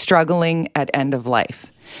struggling at end of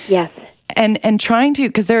life. Yes. And trying to,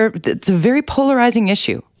 because it's a very polarizing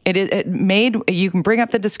issue. It made, you can bring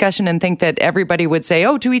up the discussion and think that everybody would say,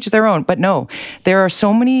 oh, to each their own. But no, there are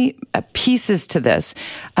so many pieces to this.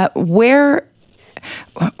 Where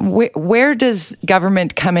does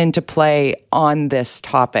government come into play on this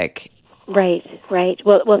topic? Right.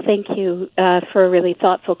 Well, thank you for a really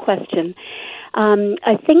thoughtful question.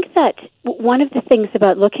 I think that one of the things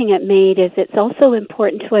about looking at MAID is it's also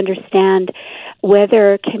important to understand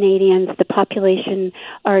whether Canadians, the population,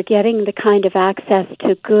 are getting the kind of access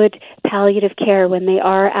to good palliative care when they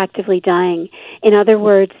are actively dying. In other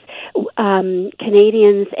words,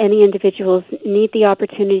 Canadians, any individuals, need the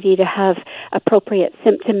opportunity to have appropriate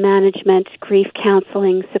symptom management, grief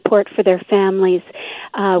counseling, support for their families,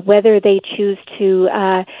 whether they choose to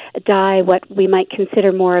die what we might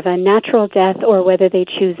consider more of a natural death or whether they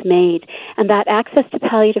choose MAID. And that access to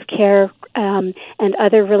palliative care and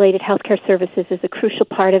other related healthcare services is a crucial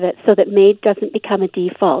part of it so that MAID doesn't become a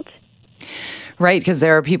default. Right, because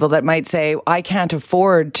there are people that might say, I can't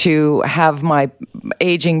afford to have my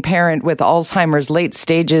aging parent with Alzheimer's late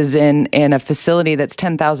stages in a facility that's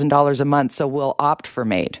 $10,000 a month, so we'll opt for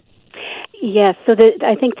MAID. Yes, so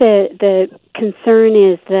I think the concern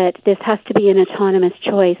is that this has to be an autonomous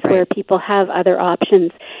choice where people have other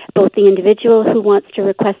options, both the individual who wants to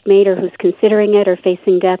request MAID or who's considering it or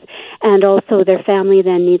facing death, and also their family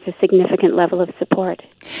then needs a significant level of support.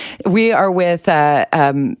 We are with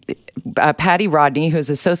Patty Rodney, who's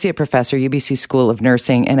Associate Professor, UBC School of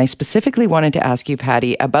Nursing. And I specifically wanted to ask you,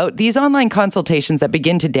 Patty, about these online consultations that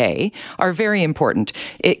begin today are very important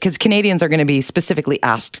because Canadians are going to be specifically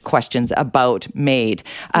asked questions about MAID.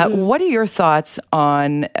 What are your thoughts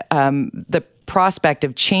on the prospect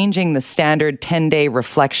of changing the standard 10-day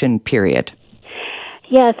reflection period?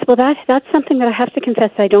 Yes, well, that's something that I have to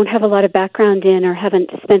confess I don't have a lot of background in or haven't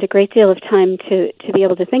spent a great deal of time to be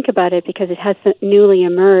able to think about it because it has newly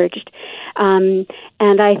emerged. And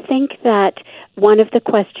I think that one of the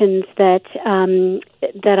questions that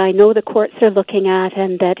I know the courts are looking at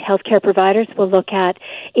and that healthcare providers will look at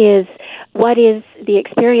is what is the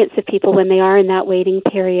experience of people when they are in that waiting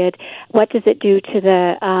period? What does it do to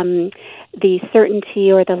the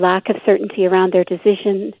certainty or the lack of certainty around their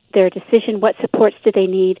decision, what supports do they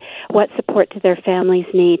need, what support do their families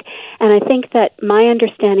need. And I think that my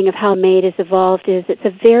understanding of how MAID has evolved is it's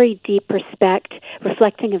a very deep respect,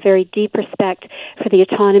 reflecting a very deep respect for the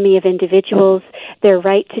autonomy of individuals, their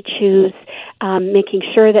right to choose, making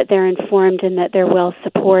sure that they're informed and that they're well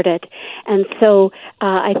supported. And so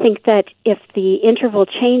I think that if the interval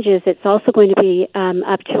changes, it's also going to be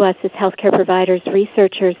up to us as healthcare providers,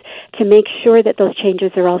 researchers, to make sure that those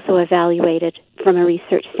changes are also evaluated from a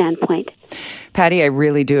research standpoint. Patty, I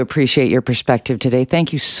really do appreciate your perspective today.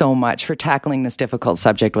 Thank you so much for tackling this difficult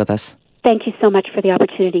subject with us. Thank you so much for the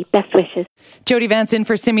opportunity. Best wishes. Jody Vance in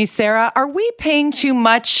for Simi Sara. Are we paying too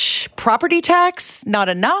much property tax? Not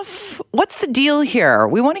enough? What's the deal here?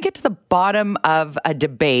 We want to get to the bottom of a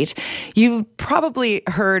debate. You've probably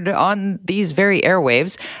heard on these very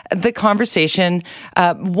airwaves the conversation,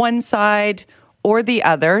 one side or the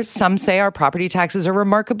other. Some say our property taxes are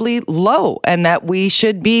remarkably low and that we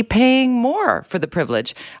should be paying more for the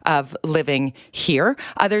privilege of living here.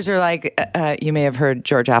 Others are like, you may have heard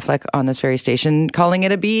George Affleck on this very station calling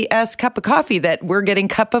it a BS cup of coffee, that we're getting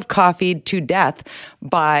cup of coffee to death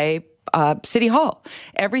by City Hall.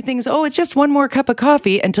 Everything's, it's just one more cup of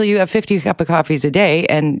coffee until you have 50 cup of coffees a day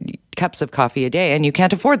and cups of coffee a day and you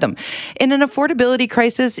can't afford them. In an affordability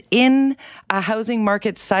crisis in a housing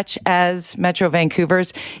market such as Metro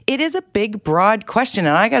Vancouver's, it is a big, broad question.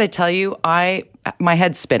 And I got to tell you, my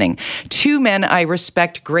head's spinning. Two men I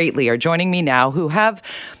respect greatly are joining me now who have,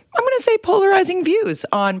 I'm going to say, polarizing views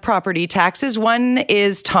on property taxes. One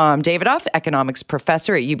is Tom Davidoff, economics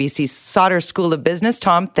professor at UBC Sauder School of Business.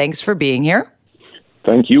 Tom, thanks for being here.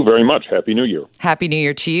 Thank you very much. Happy New Year. Happy New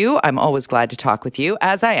Year to you. I'm always glad to talk with you,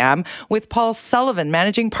 as I am with Paul Sullivan,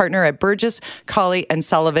 managing partner at Burgess, Colley &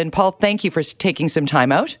 Sullivan. Paul, thank you for taking some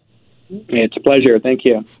time out. It's a pleasure. Thank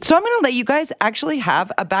you. So I'm going to let you guys actually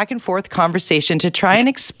have a back and forth conversation to try and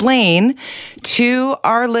explain to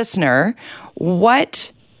our listener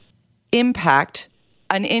what impact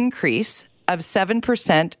an increase of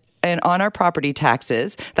 7% on our property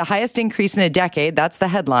taxes, the highest increase in a decade, that's the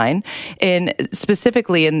headline,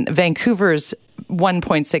 specifically in Vancouver's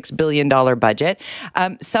 $1.6 billion budget.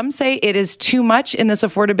 Some say it is too much in this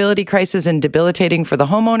affordability crisis and debilitating for the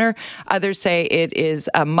homeowner. Others say it is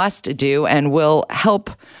a must-do and will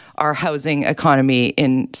help our housing economy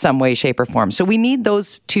in some way, shape, or form. So we need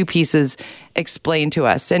those two pieces explained to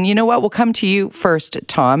us. And you know what? We'll come to you first,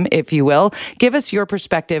 Tom, if you will. Give us your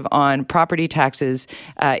perspective on property taxes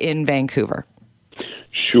in Vancouver.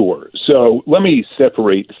 Sure. So let me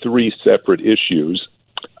separate three separate issues.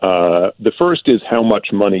 The first is how much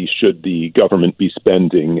money should the government be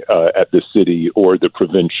spending at the city or the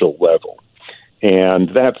provincial level? And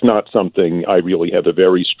that's not something I really have a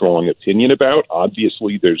very strong opinion about.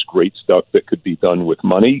 Obviously, there's great stuff that could be done with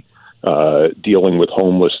money, dealing with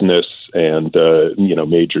homelessness and,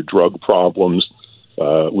 major drug problems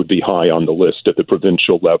would be high on the list at the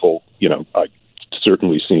provincial level. It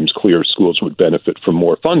certainly seems clear schools would benefit from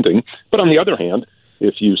more funding. But on the other hand,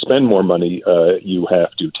 if you spend more money, you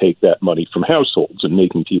have to take that money from households, and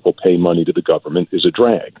making people pay money to the government is a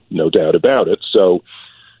drag, no doubt about it. So,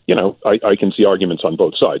 I can see arguments on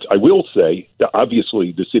both sides. I will say that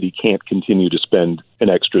obviously the city can't continue to spend an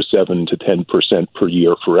extra 7 to 10% per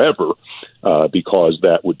year forever, because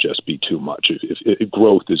that would just be too much. If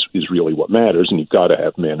growth is really what matters, and you've got to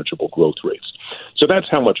have manageable growth rates. So that's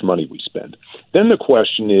how much money we spend. Then the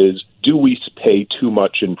question is, do we pay too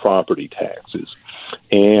much in property taxes?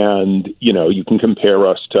 And, you can compare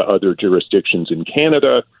us to other jurisdictions in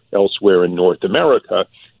Canada, elsewhere in North America.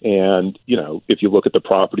 And, if you look at the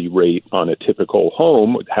property rate on a typical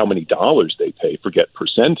home, how many dollars they pay, forget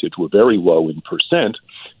percentage, we're very low in percent,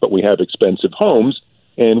 but we have expensive homes.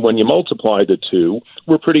 And when you multiply the two,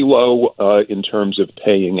 we're pretty low in terms of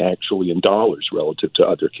paying actually in dollars relative to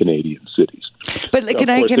other Canadian cities. But can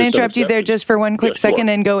I interrupt you there just for one quick second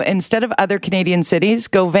and go, instead of other Canadian cities,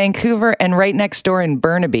 go Vancouver and right next door in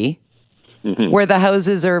Burnaby, where the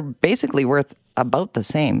houses are basically worth about the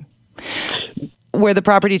same, where the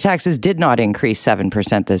property taxes did not increase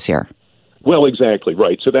 7% this year. Well, exactly,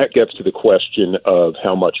 right. So that gets to the question of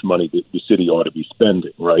how much money the city ought to be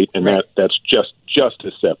spending, right? And that's just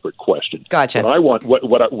a separate question. Gotcha. But I want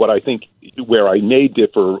what I think where I may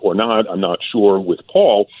differ or not, I'm not sure with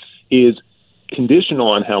Paul, is conditional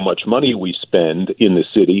on how much money we spend in the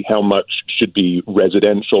city, how much should be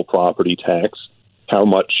residential property tax, how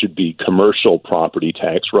much should be commercial property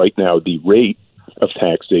tax. Right now, the rate of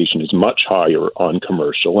taxation is much higher on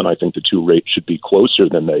commercial, and I think the two rates should be closer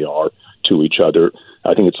than they are to each other.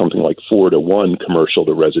 I think it's something like 4-to-1 commercial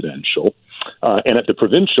to residential. And at the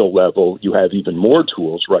provincial level, you have even more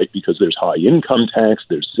tools, right? Because there's high income tax,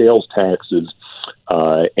 there's sales taxes,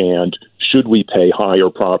 and should we pay higher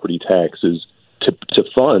property taxes to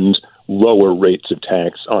fund lower rates of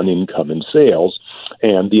tax on income and sales?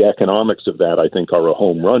 And the economics of that, I think, are a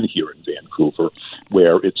home run here in Vancouver,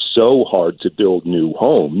 where it's so hard to build new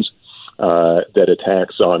homes that a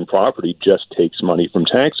tax on property just takes money from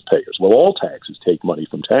taxpayers. Well, all taxes take money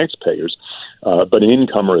from taxpayers, but an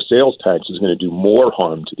income or a sales tax is going to do more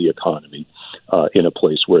harm to the economy in a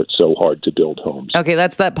place where it's so hard to build homes. Okay,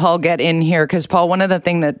 let's let Paul get in here, because Paul, one of the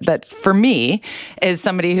things that for me is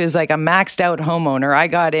somebody who's like a maxed out homeowner. I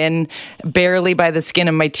got in barely by the skin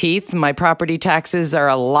of my teeth. My property taxes are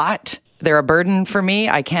a lot. They're a burden for me.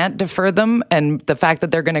 I can't defer them. And the fact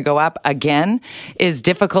that they're going to go up again is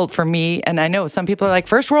difficult for me. And I know some people are like,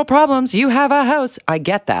 first world problems, you have a house. I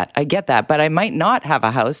get that. But I might not have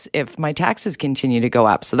a house if my taxes continue to go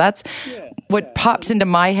up. So that's what pops into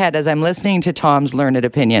my head as I'm listening to Tom's learned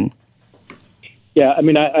opinion. Yeah, I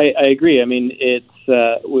mean, I agree. I mean, it's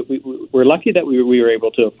we're lucky that we were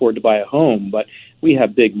able to afford to buy a home, but we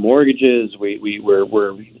have big mortgages. We're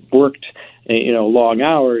worked, long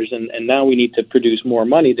hours, and now we need to produce more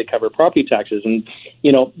money to cover property taxes. And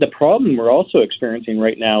the problem we're also experiencing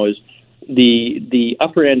right now is the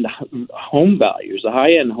upper end home values, the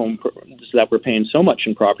high end home that we're paying so much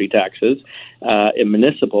in property taxes, in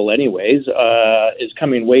municipal anyways, is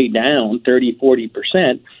coming way down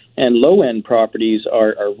 30-40%. And low-end properties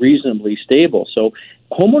are reasonably stable. So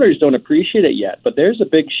homeowners don't appreciate it yet, but there's a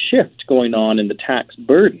big shift going on in the tax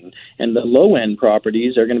burden, and the low-end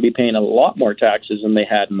properties are going to be paying a lot more taxes than they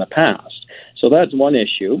had in the past. So that's one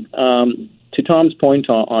issue. To Tom's point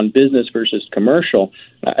on business versus commercial,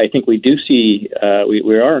 I think we do see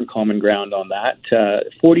we are on common ground on that.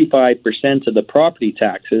 45% of the property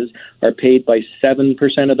taxes are paid by 7%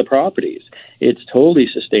 of the properties. It's totally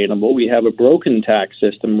sustainable. We have a broken tax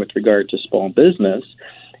system with regard to small business.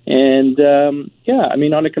 And,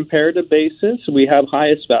 on a comparative basis, we have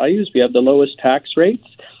highest values. We have the lowest tax rates,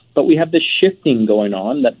 but we have this shifting going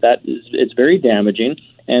on it's very damaging.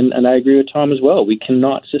 And I agree with Tom as well. We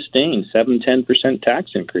cannot sustain 7-10%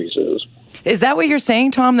 tax increases. Is that what you're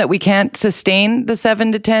saying, Tom, that we can't sustain the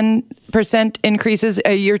 7 to 10% increases?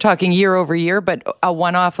 You're talking year over year, but a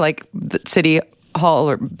one-off like the City of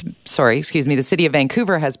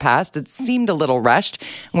Vancouver has passed. It seemed a little rushed,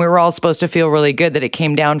 and we were all supposed to feel really good that it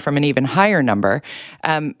came down from an even higher number.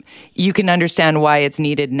 You can understand why it's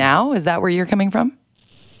needed now? Is that where you're coming from?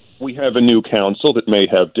 We have a new council that may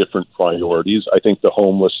have different priorities. I think the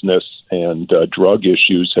homelessness and drug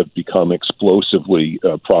issues have become explosively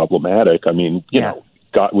problematic. I mean,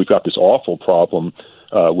 we've got this awful problem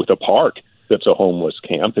with a park that's a homeless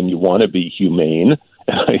camp, and you want to be humane.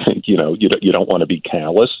 And I think, you don't want to be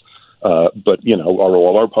callous. But, are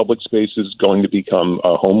all our public spaces going to become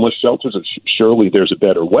homeless shelters? Surely there's a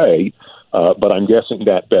better way. But I'm guessing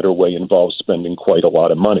that better way involves spending quite a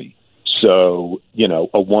lot of money. So,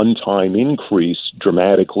 a one-time increase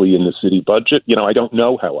dramatically in the city budget, I don't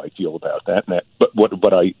know how I feel about that. But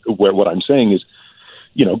what I'm saying is,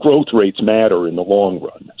 growth rates matter in the long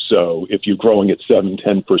run. So if you're growing at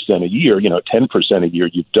 7-10% a year, 10% a year,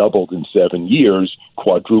 you've doubled in 7 years,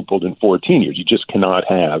 quadrupled in 14 years. You just cannot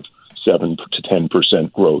have 7 to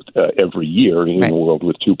 10% growth every year in a world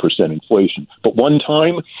with 2% inflation. But one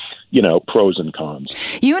time, pros and cons.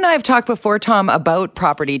 You and I have talked before, Tom, about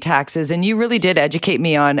property taxes, and you really did educate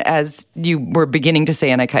me on, as you were beginning to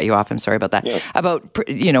say, and I cut you off, I'm sorry about that, about,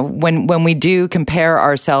 when we do compare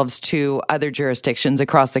ourselves to other jurisdictions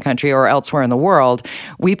across the country or elsewhere in the world,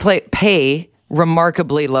 we pay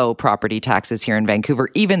remarkably low property taxes here in Vancouver,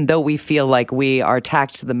 even though we feel like we are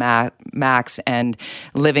taxed to the max and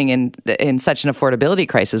living in such an affordability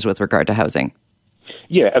crisis with regard to housing.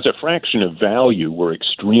 Yeah, as a fraction of value, we're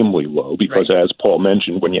extremely low because, as Paul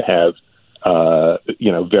mentioned, when you have,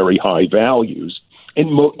 very high values, and,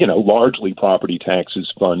 largely property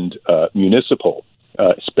taxes fund municipal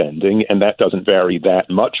spending, and that doesn't vary that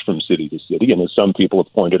much from city to city. And as some people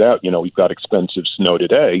have pointed out, we've got expensive snow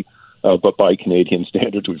today, but by Canadian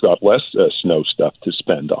standards, we've got less snow stuff to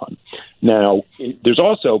spend on. Now, there's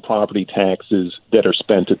also property taxes that are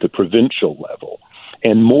spent at the provincial level.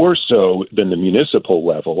 And more so than the municipal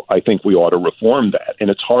level, I think we ought to reform that. And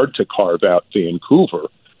it's hard to carve out Vancouver,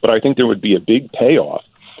 but I think there would be a big payoff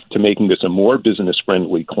to making this a more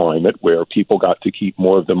business-friendly climate where people got to keep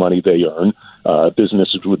more of the money they earn.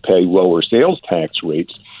 Businesses would pay lower sales tax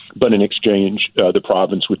rates, but in exchange, the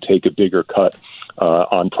province would take a bigger cut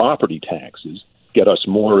on property taxes, get us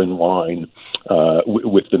more in line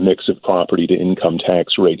with the mix of property to income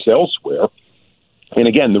tax rates elsewhere. And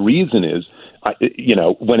again, the reason is,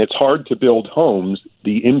 when it's hard to build homes,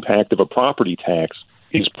 the impact of a property tax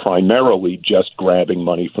is primarily just grabbing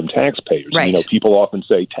money from taxpayers. Right. People often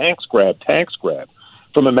say tax grab.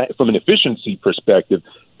 From an efficiency perspective,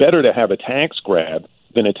 better to have a tax grab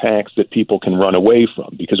than a tax that people can run away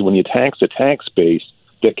from. Because when you tax a tax base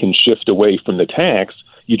that can shift away from the tax,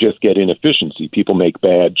 you just get inefficiency. People make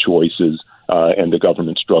bad choices, and the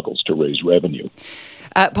government struggles to raise revenue.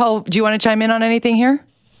 Paul, do you want to chime in on anything here?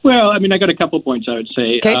 Well, I got a couple points I would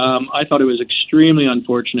say. Okay. I thought it was extremely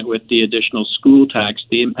unfortunate with the additional school tax,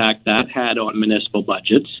 the impact that had on municipal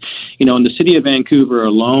budgets. In the city of Vancouver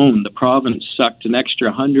alone, the province sucked an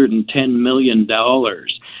extra $110 million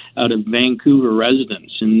out of Vancouver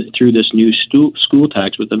residents through this new school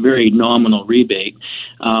tax with a very nominal rebate.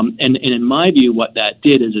 And in my view, what that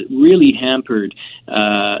did is it really hampered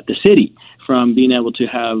the city from being able to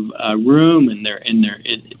have room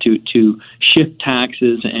to shift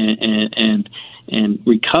taxes and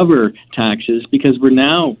recover taxes, because we're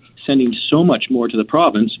now sending so much more to the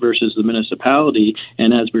province versus the municipality.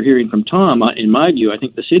 And as we're hearing from Tom, in my view, I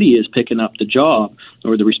think the city is picking up the job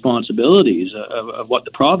or the responsibilities of what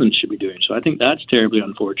the province should be doing. So I think that's terribly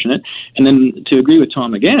unfortunate. And then to agree with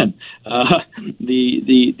Tom again,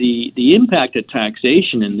 the impact of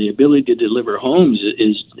taxation and the ability to deliver homes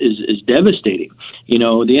is devastating.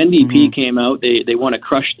 The NDP came out, they want to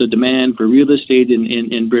crush the demand for real estate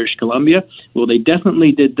in British Columbia. Well, they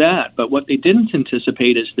definitely did that. But what they didn't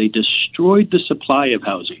anticipate is they destroyed the supply of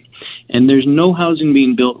housing. And there's no housing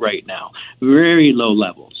being built right now, very low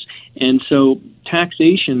levels. And so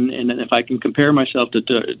taxation, and if I can compare myself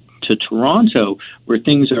to Toronto, where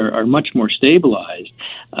things are much more stabilized,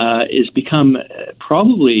 is become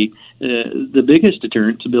probably the biggest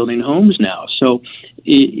deterrent to building homes now. So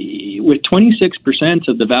with 26%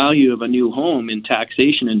 of the value of a new home in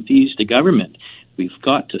taxation and fees to government, we've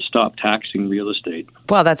got to stop taxing real estate.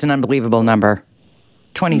 Well, that's an unbelievable number.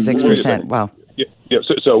 26%. Wow. Yeah.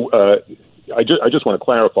 So I just want to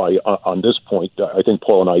clarify on this point. I think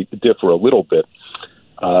Paul and I differ a little bit.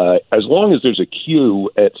 As long as there's a queue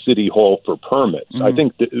at City Hall for permits, I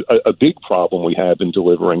think a big problem we have in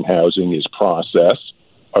delivering housing is process.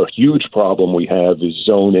 A huge problem we have is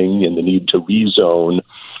zoning and the need to rezone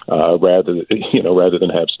rather than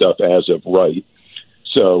have stuff as of right.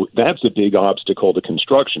 So that's a big obstacle to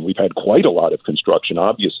construction. We've had quite a lot of construction,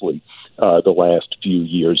 obviously, the last few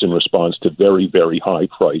years in response to very, very high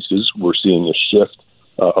prices. We're seeing a shift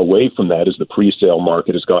away from that as the pre-sale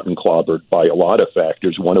market has gotten clobbered by a lot of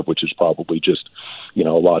factors, one of which is probably just, a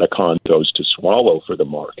lot of condos to swallow for the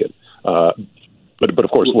market. But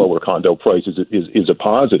of course, lower condo prices is a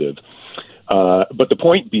positive. But the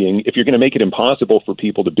point being, if you're going to make it impossible for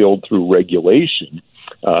people to build through regulation,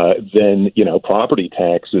 then property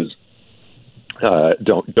taxes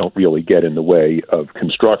don't really get in the way of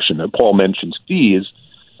construction. And Paul mentions fees,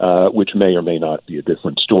 which may or may not be a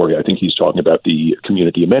different story. I think he's talking about the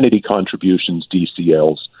community amenity contributions,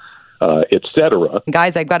 DCLs, etc.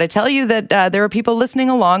 Guys, I've got to tell you that there are people listening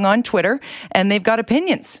along on Twitter, and they've got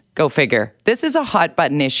opinions. Go figure. This is a hot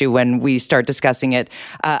button issue when we start discussing it.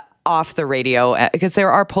 off the radio, because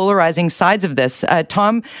there are polarizing sides of this.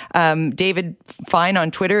 Tom, David Fine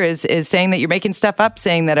on Twitter is saying that you're making stuff up,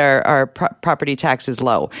 saying that our property tax is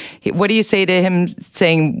low. What do you say to him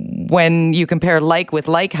saying when you compare like with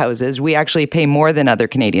like houses, we actually pay more than other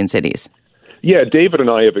Canadian cities? Yeah, David and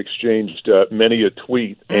I have exchanged many a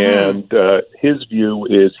tweet, and his view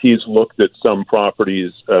is he's looked at some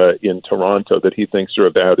properties in Toronto that he thinks are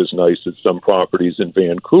about as nice as some properties in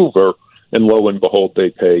Vancouver, and lo and behold,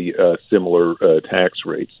 they pay similar tax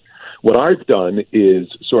rates. What I've done is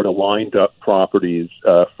sort of lined up properties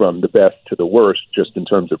from the best to the worst, just in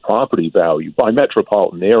terms of property value, by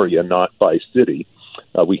metropolitan area, not by city.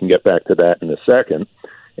 We can get back to that in a second.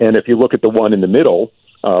 And if you look at the one in the middle,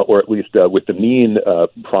 or at least with the mean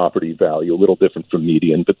property value, a little different from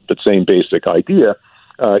median, but same basic idea,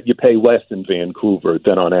 you pay less in Vancouver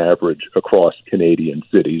than on average across Canadian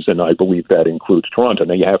cities, and I believe that includes Toronto.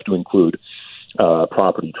 Now, you have to include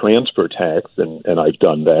property transfer tax, and I've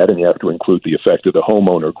done that, and you have to include the effect of the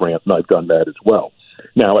homeowner grant, and I've done that as well.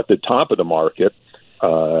 Now, at the top of the market,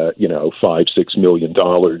 $5-6 million,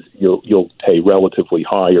 you'll pay relatively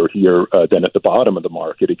higher here than at the bottom of the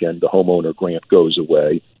market. Again, the homeowner grant goes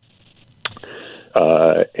away,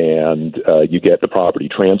 and you get the property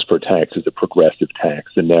transfer tax as a progressive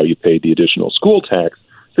tax, and now you pay the additional school tax.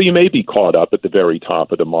 So you may be caught up at the very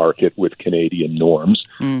top of the market with Canadian norms.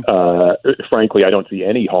 Frankly, I don't see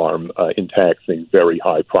any harm in taxing very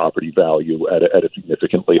high property value at a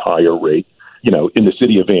significantly higher rate. In the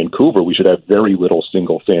city of Vancouver, we should have very little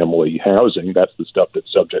single-family housing. That's the stuff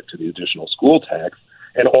that's subject to the additional school tax.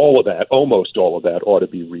 And all of that, almost all of that, ought to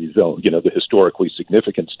be rezoned. The historically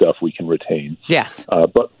significant stuff we can retain. Yes.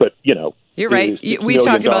 But you're right. We've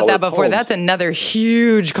talked about that before. That's another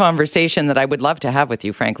huge conversation that I would love to have with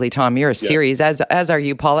you, frankly, Tom. You're a series, as are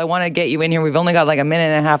you, Paul. I want to get you in here. We've only got like a minute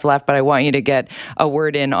and a half left, but I want you to get a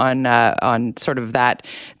word in on sort of that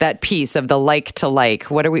piece of the like to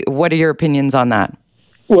like. What are your opinions on that?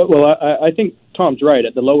 Well, I think Tom's right.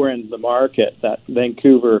 At the lower end of the market, that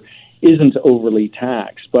Vancouver isn't overly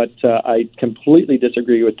taxed, but I completely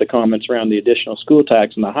disagree with the comments around the additional school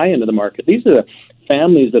tax on the high end of the market. These are the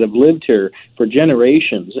families that have lived here for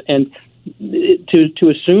generations, and to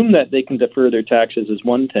assume that they can defer their taxes is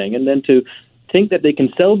one thing, and then to think that they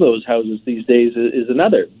can sell those houses these days is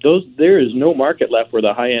another. There is no market left for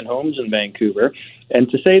the high-end homes in Vancouver, and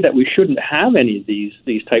to say that we shouldn't have any of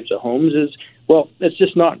these types of homes is, well, it's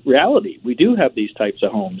just not reality. We do have these types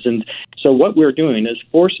of homes. And so what we're doing is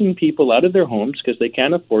forcing people out of their homes because they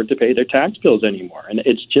can't afford to pay their tax bills anymore. And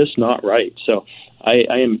it's just not right. So I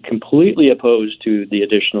am completely opposed to the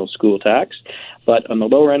additional school tax. But on the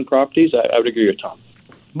lower end properties, I would agree with Tom.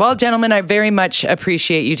 Well, gentlemen, I very much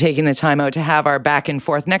appreciate you taking the time out to have our back and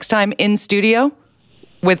forth. Next time in studio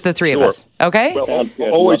with the three of us. Okay? Well,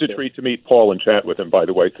 always a treat to meet Paul and chat with him, by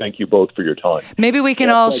the way. Thank you both for your time. Maybe we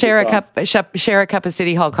can all share a cup of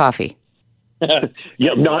City Hall coffee.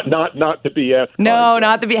 Yeah, not the BS. No,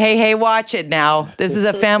 not the BS. Hey, watch it now. This is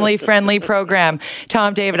a family-friendly program.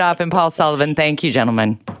 Tom Davidoff and Paul Sullivan, thank you,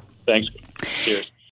 gentlemen. Thanks. Cheers.